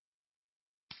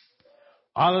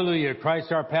 Hallelujah.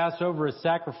 Christ our Passover is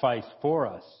sacrificed for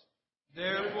us.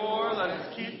 Therefore, let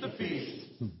us keep the feast.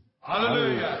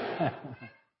 Hallelujah.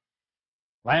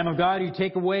 Lamb of God, you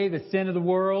take away the sin of the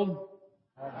world.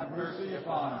 Have mercy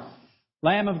upon us.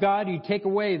 Lamb of God, you take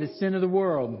away the sin of the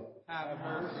world. Have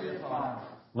mercy upon us.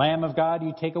 Lamb of God,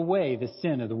 you take away the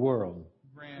sin of the world.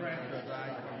 Grant us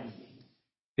thy peace.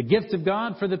 The gifts of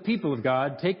God for the people of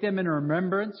God, take them in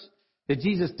remembrance that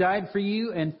Jesus died for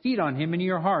you, and feed on him in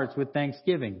your hearts with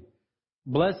thanksgiving.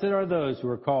 Blessed are those who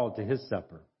are called to his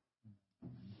supper.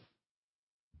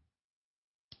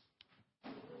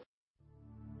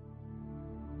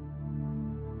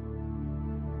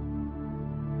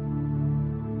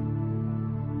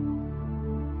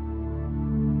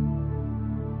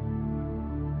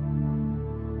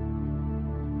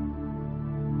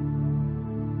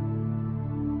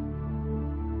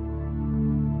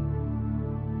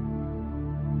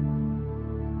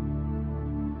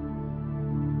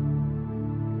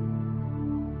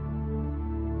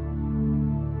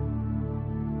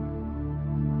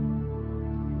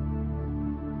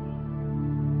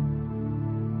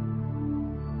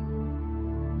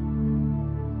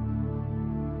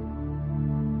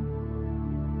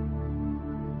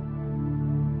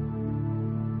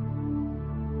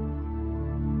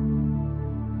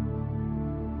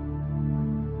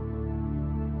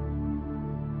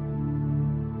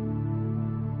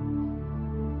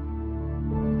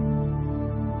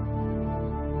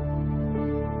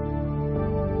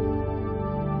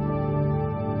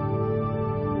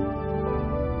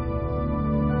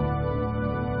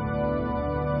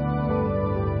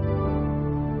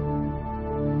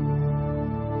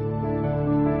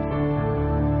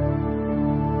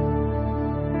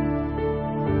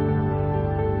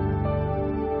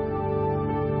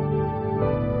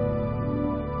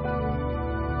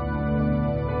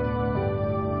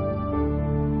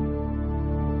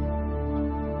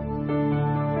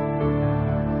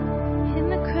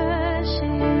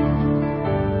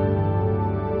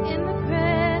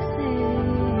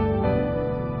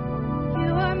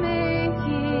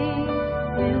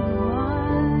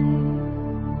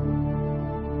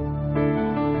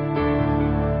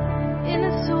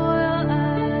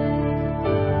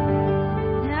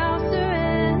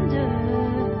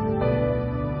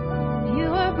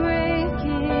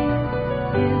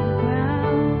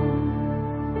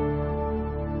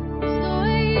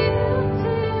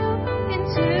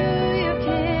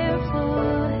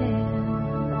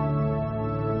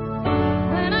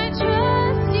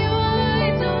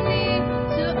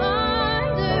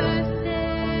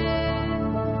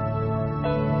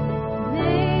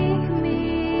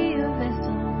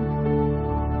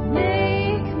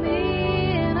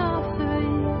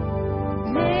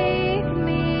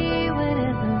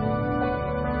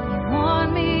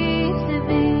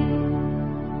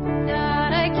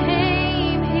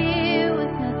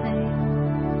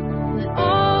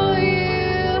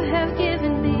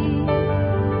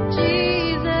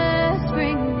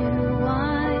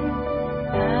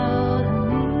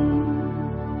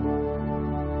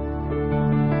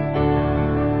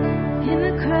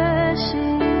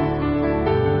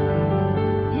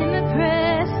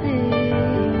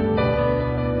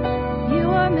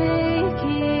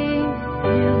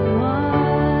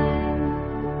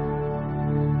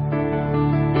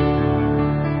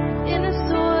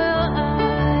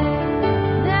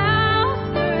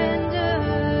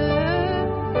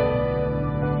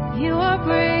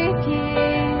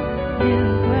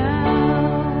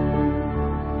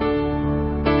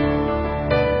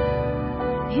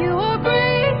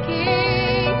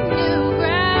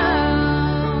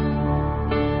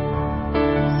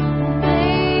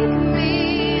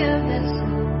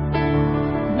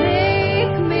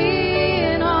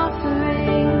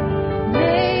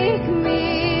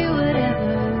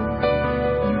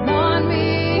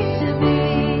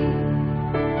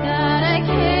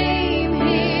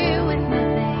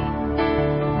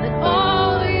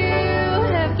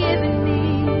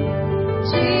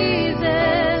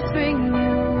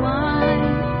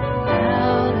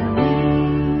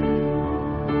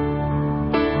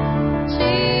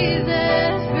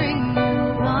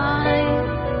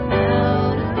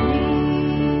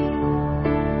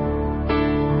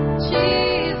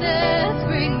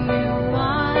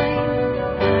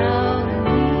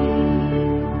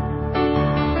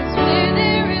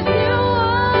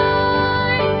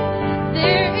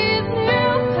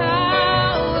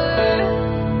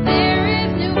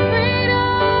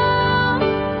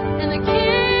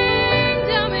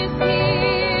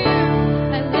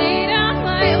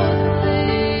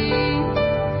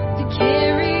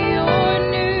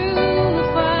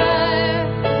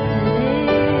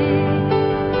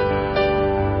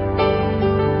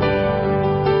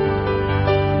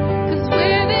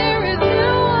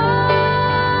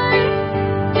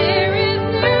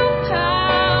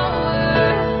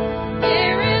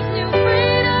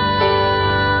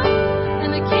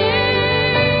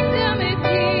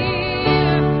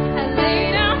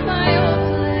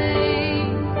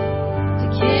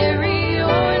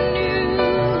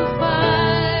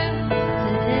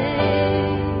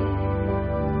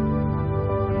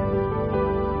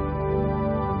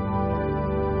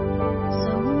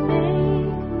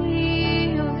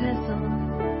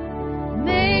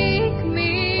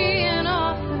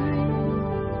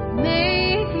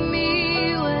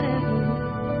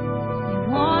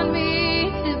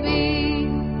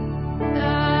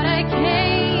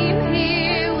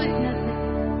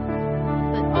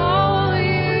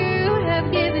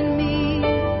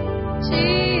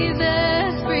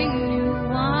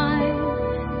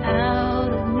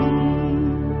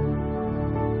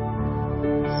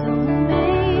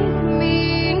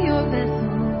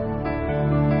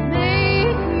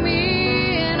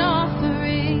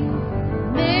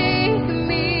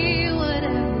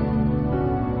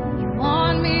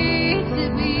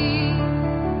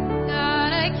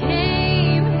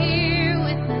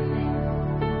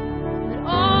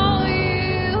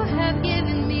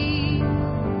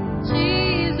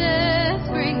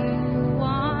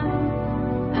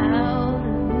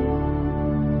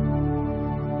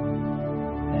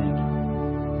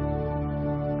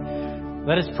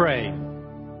 Let us pray.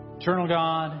 Eternal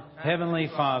God, Heavenly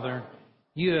Father,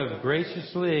 you have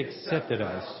graciously accepted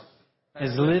us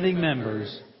as living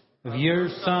members of your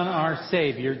Son, our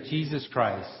Savior, Jesus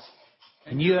Christ.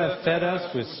 And you have fed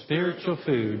us with spiritual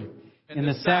food in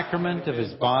the sacrament of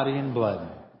his body and blood.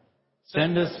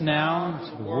 Send us now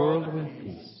into the world with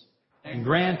peace, and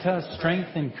grant us strength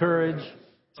and courage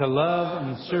to love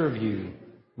and serve you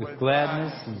with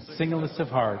gladness and singleness of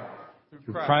heart,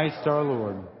 through Christ our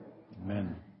Lord.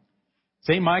 Amen.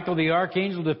 Saint Michael the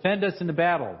Archangel, defend us in the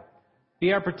battle.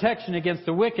 Be our protection against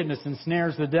the wickedness and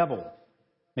snares of the devil.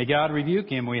 May God rebuke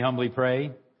him, we humbly pray.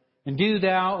 And do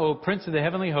thou, O Prince of the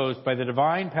heavenly host, by the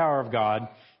divine power of God,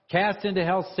 cast into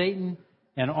hell Satan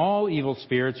and all evil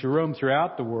spirits who roam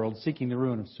throughout the world, seeking the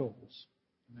ruin of souls.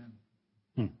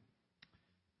 Amen.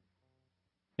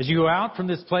 As you go out from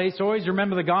this place, always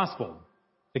remember the gospel,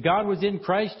 that God was in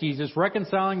Christ Jesus,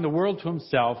 reconciling the world to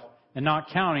himself and not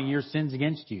counting your sins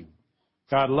against you.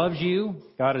 God loves you.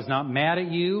 God is not mad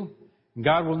at you. And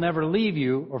God will never leave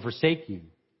you or forsake you.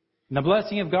 And the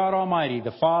blessing of God Almighty,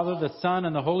 the Father, the Son,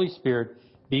 and the Holy Spirit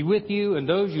be with you and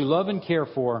those you love and care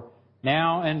for,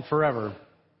 now and forever.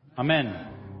 Amen.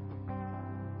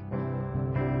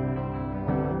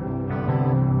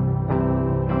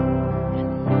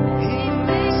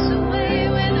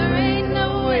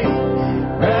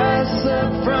 Rise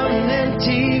up from an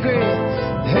empty grave.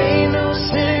 There ain't no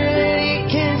sinner that he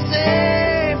can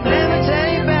save. Let me tell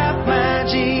you about my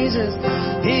Jesus.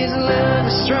 His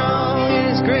love is strong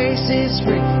and his grace is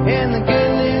free. And the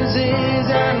good news is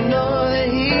I know that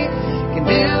he can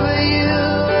do for you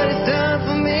what he's done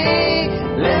for me.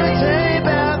 Let me tell you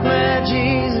about my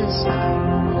Jesus.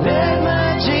 Let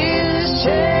my Jesus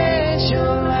change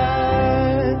your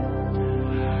life.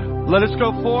 Let us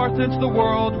go forth into the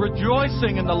world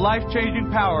rejoicing in the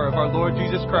life-changing power of our Lord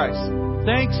Jesus Christ.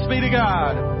 Thanks be to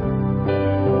God.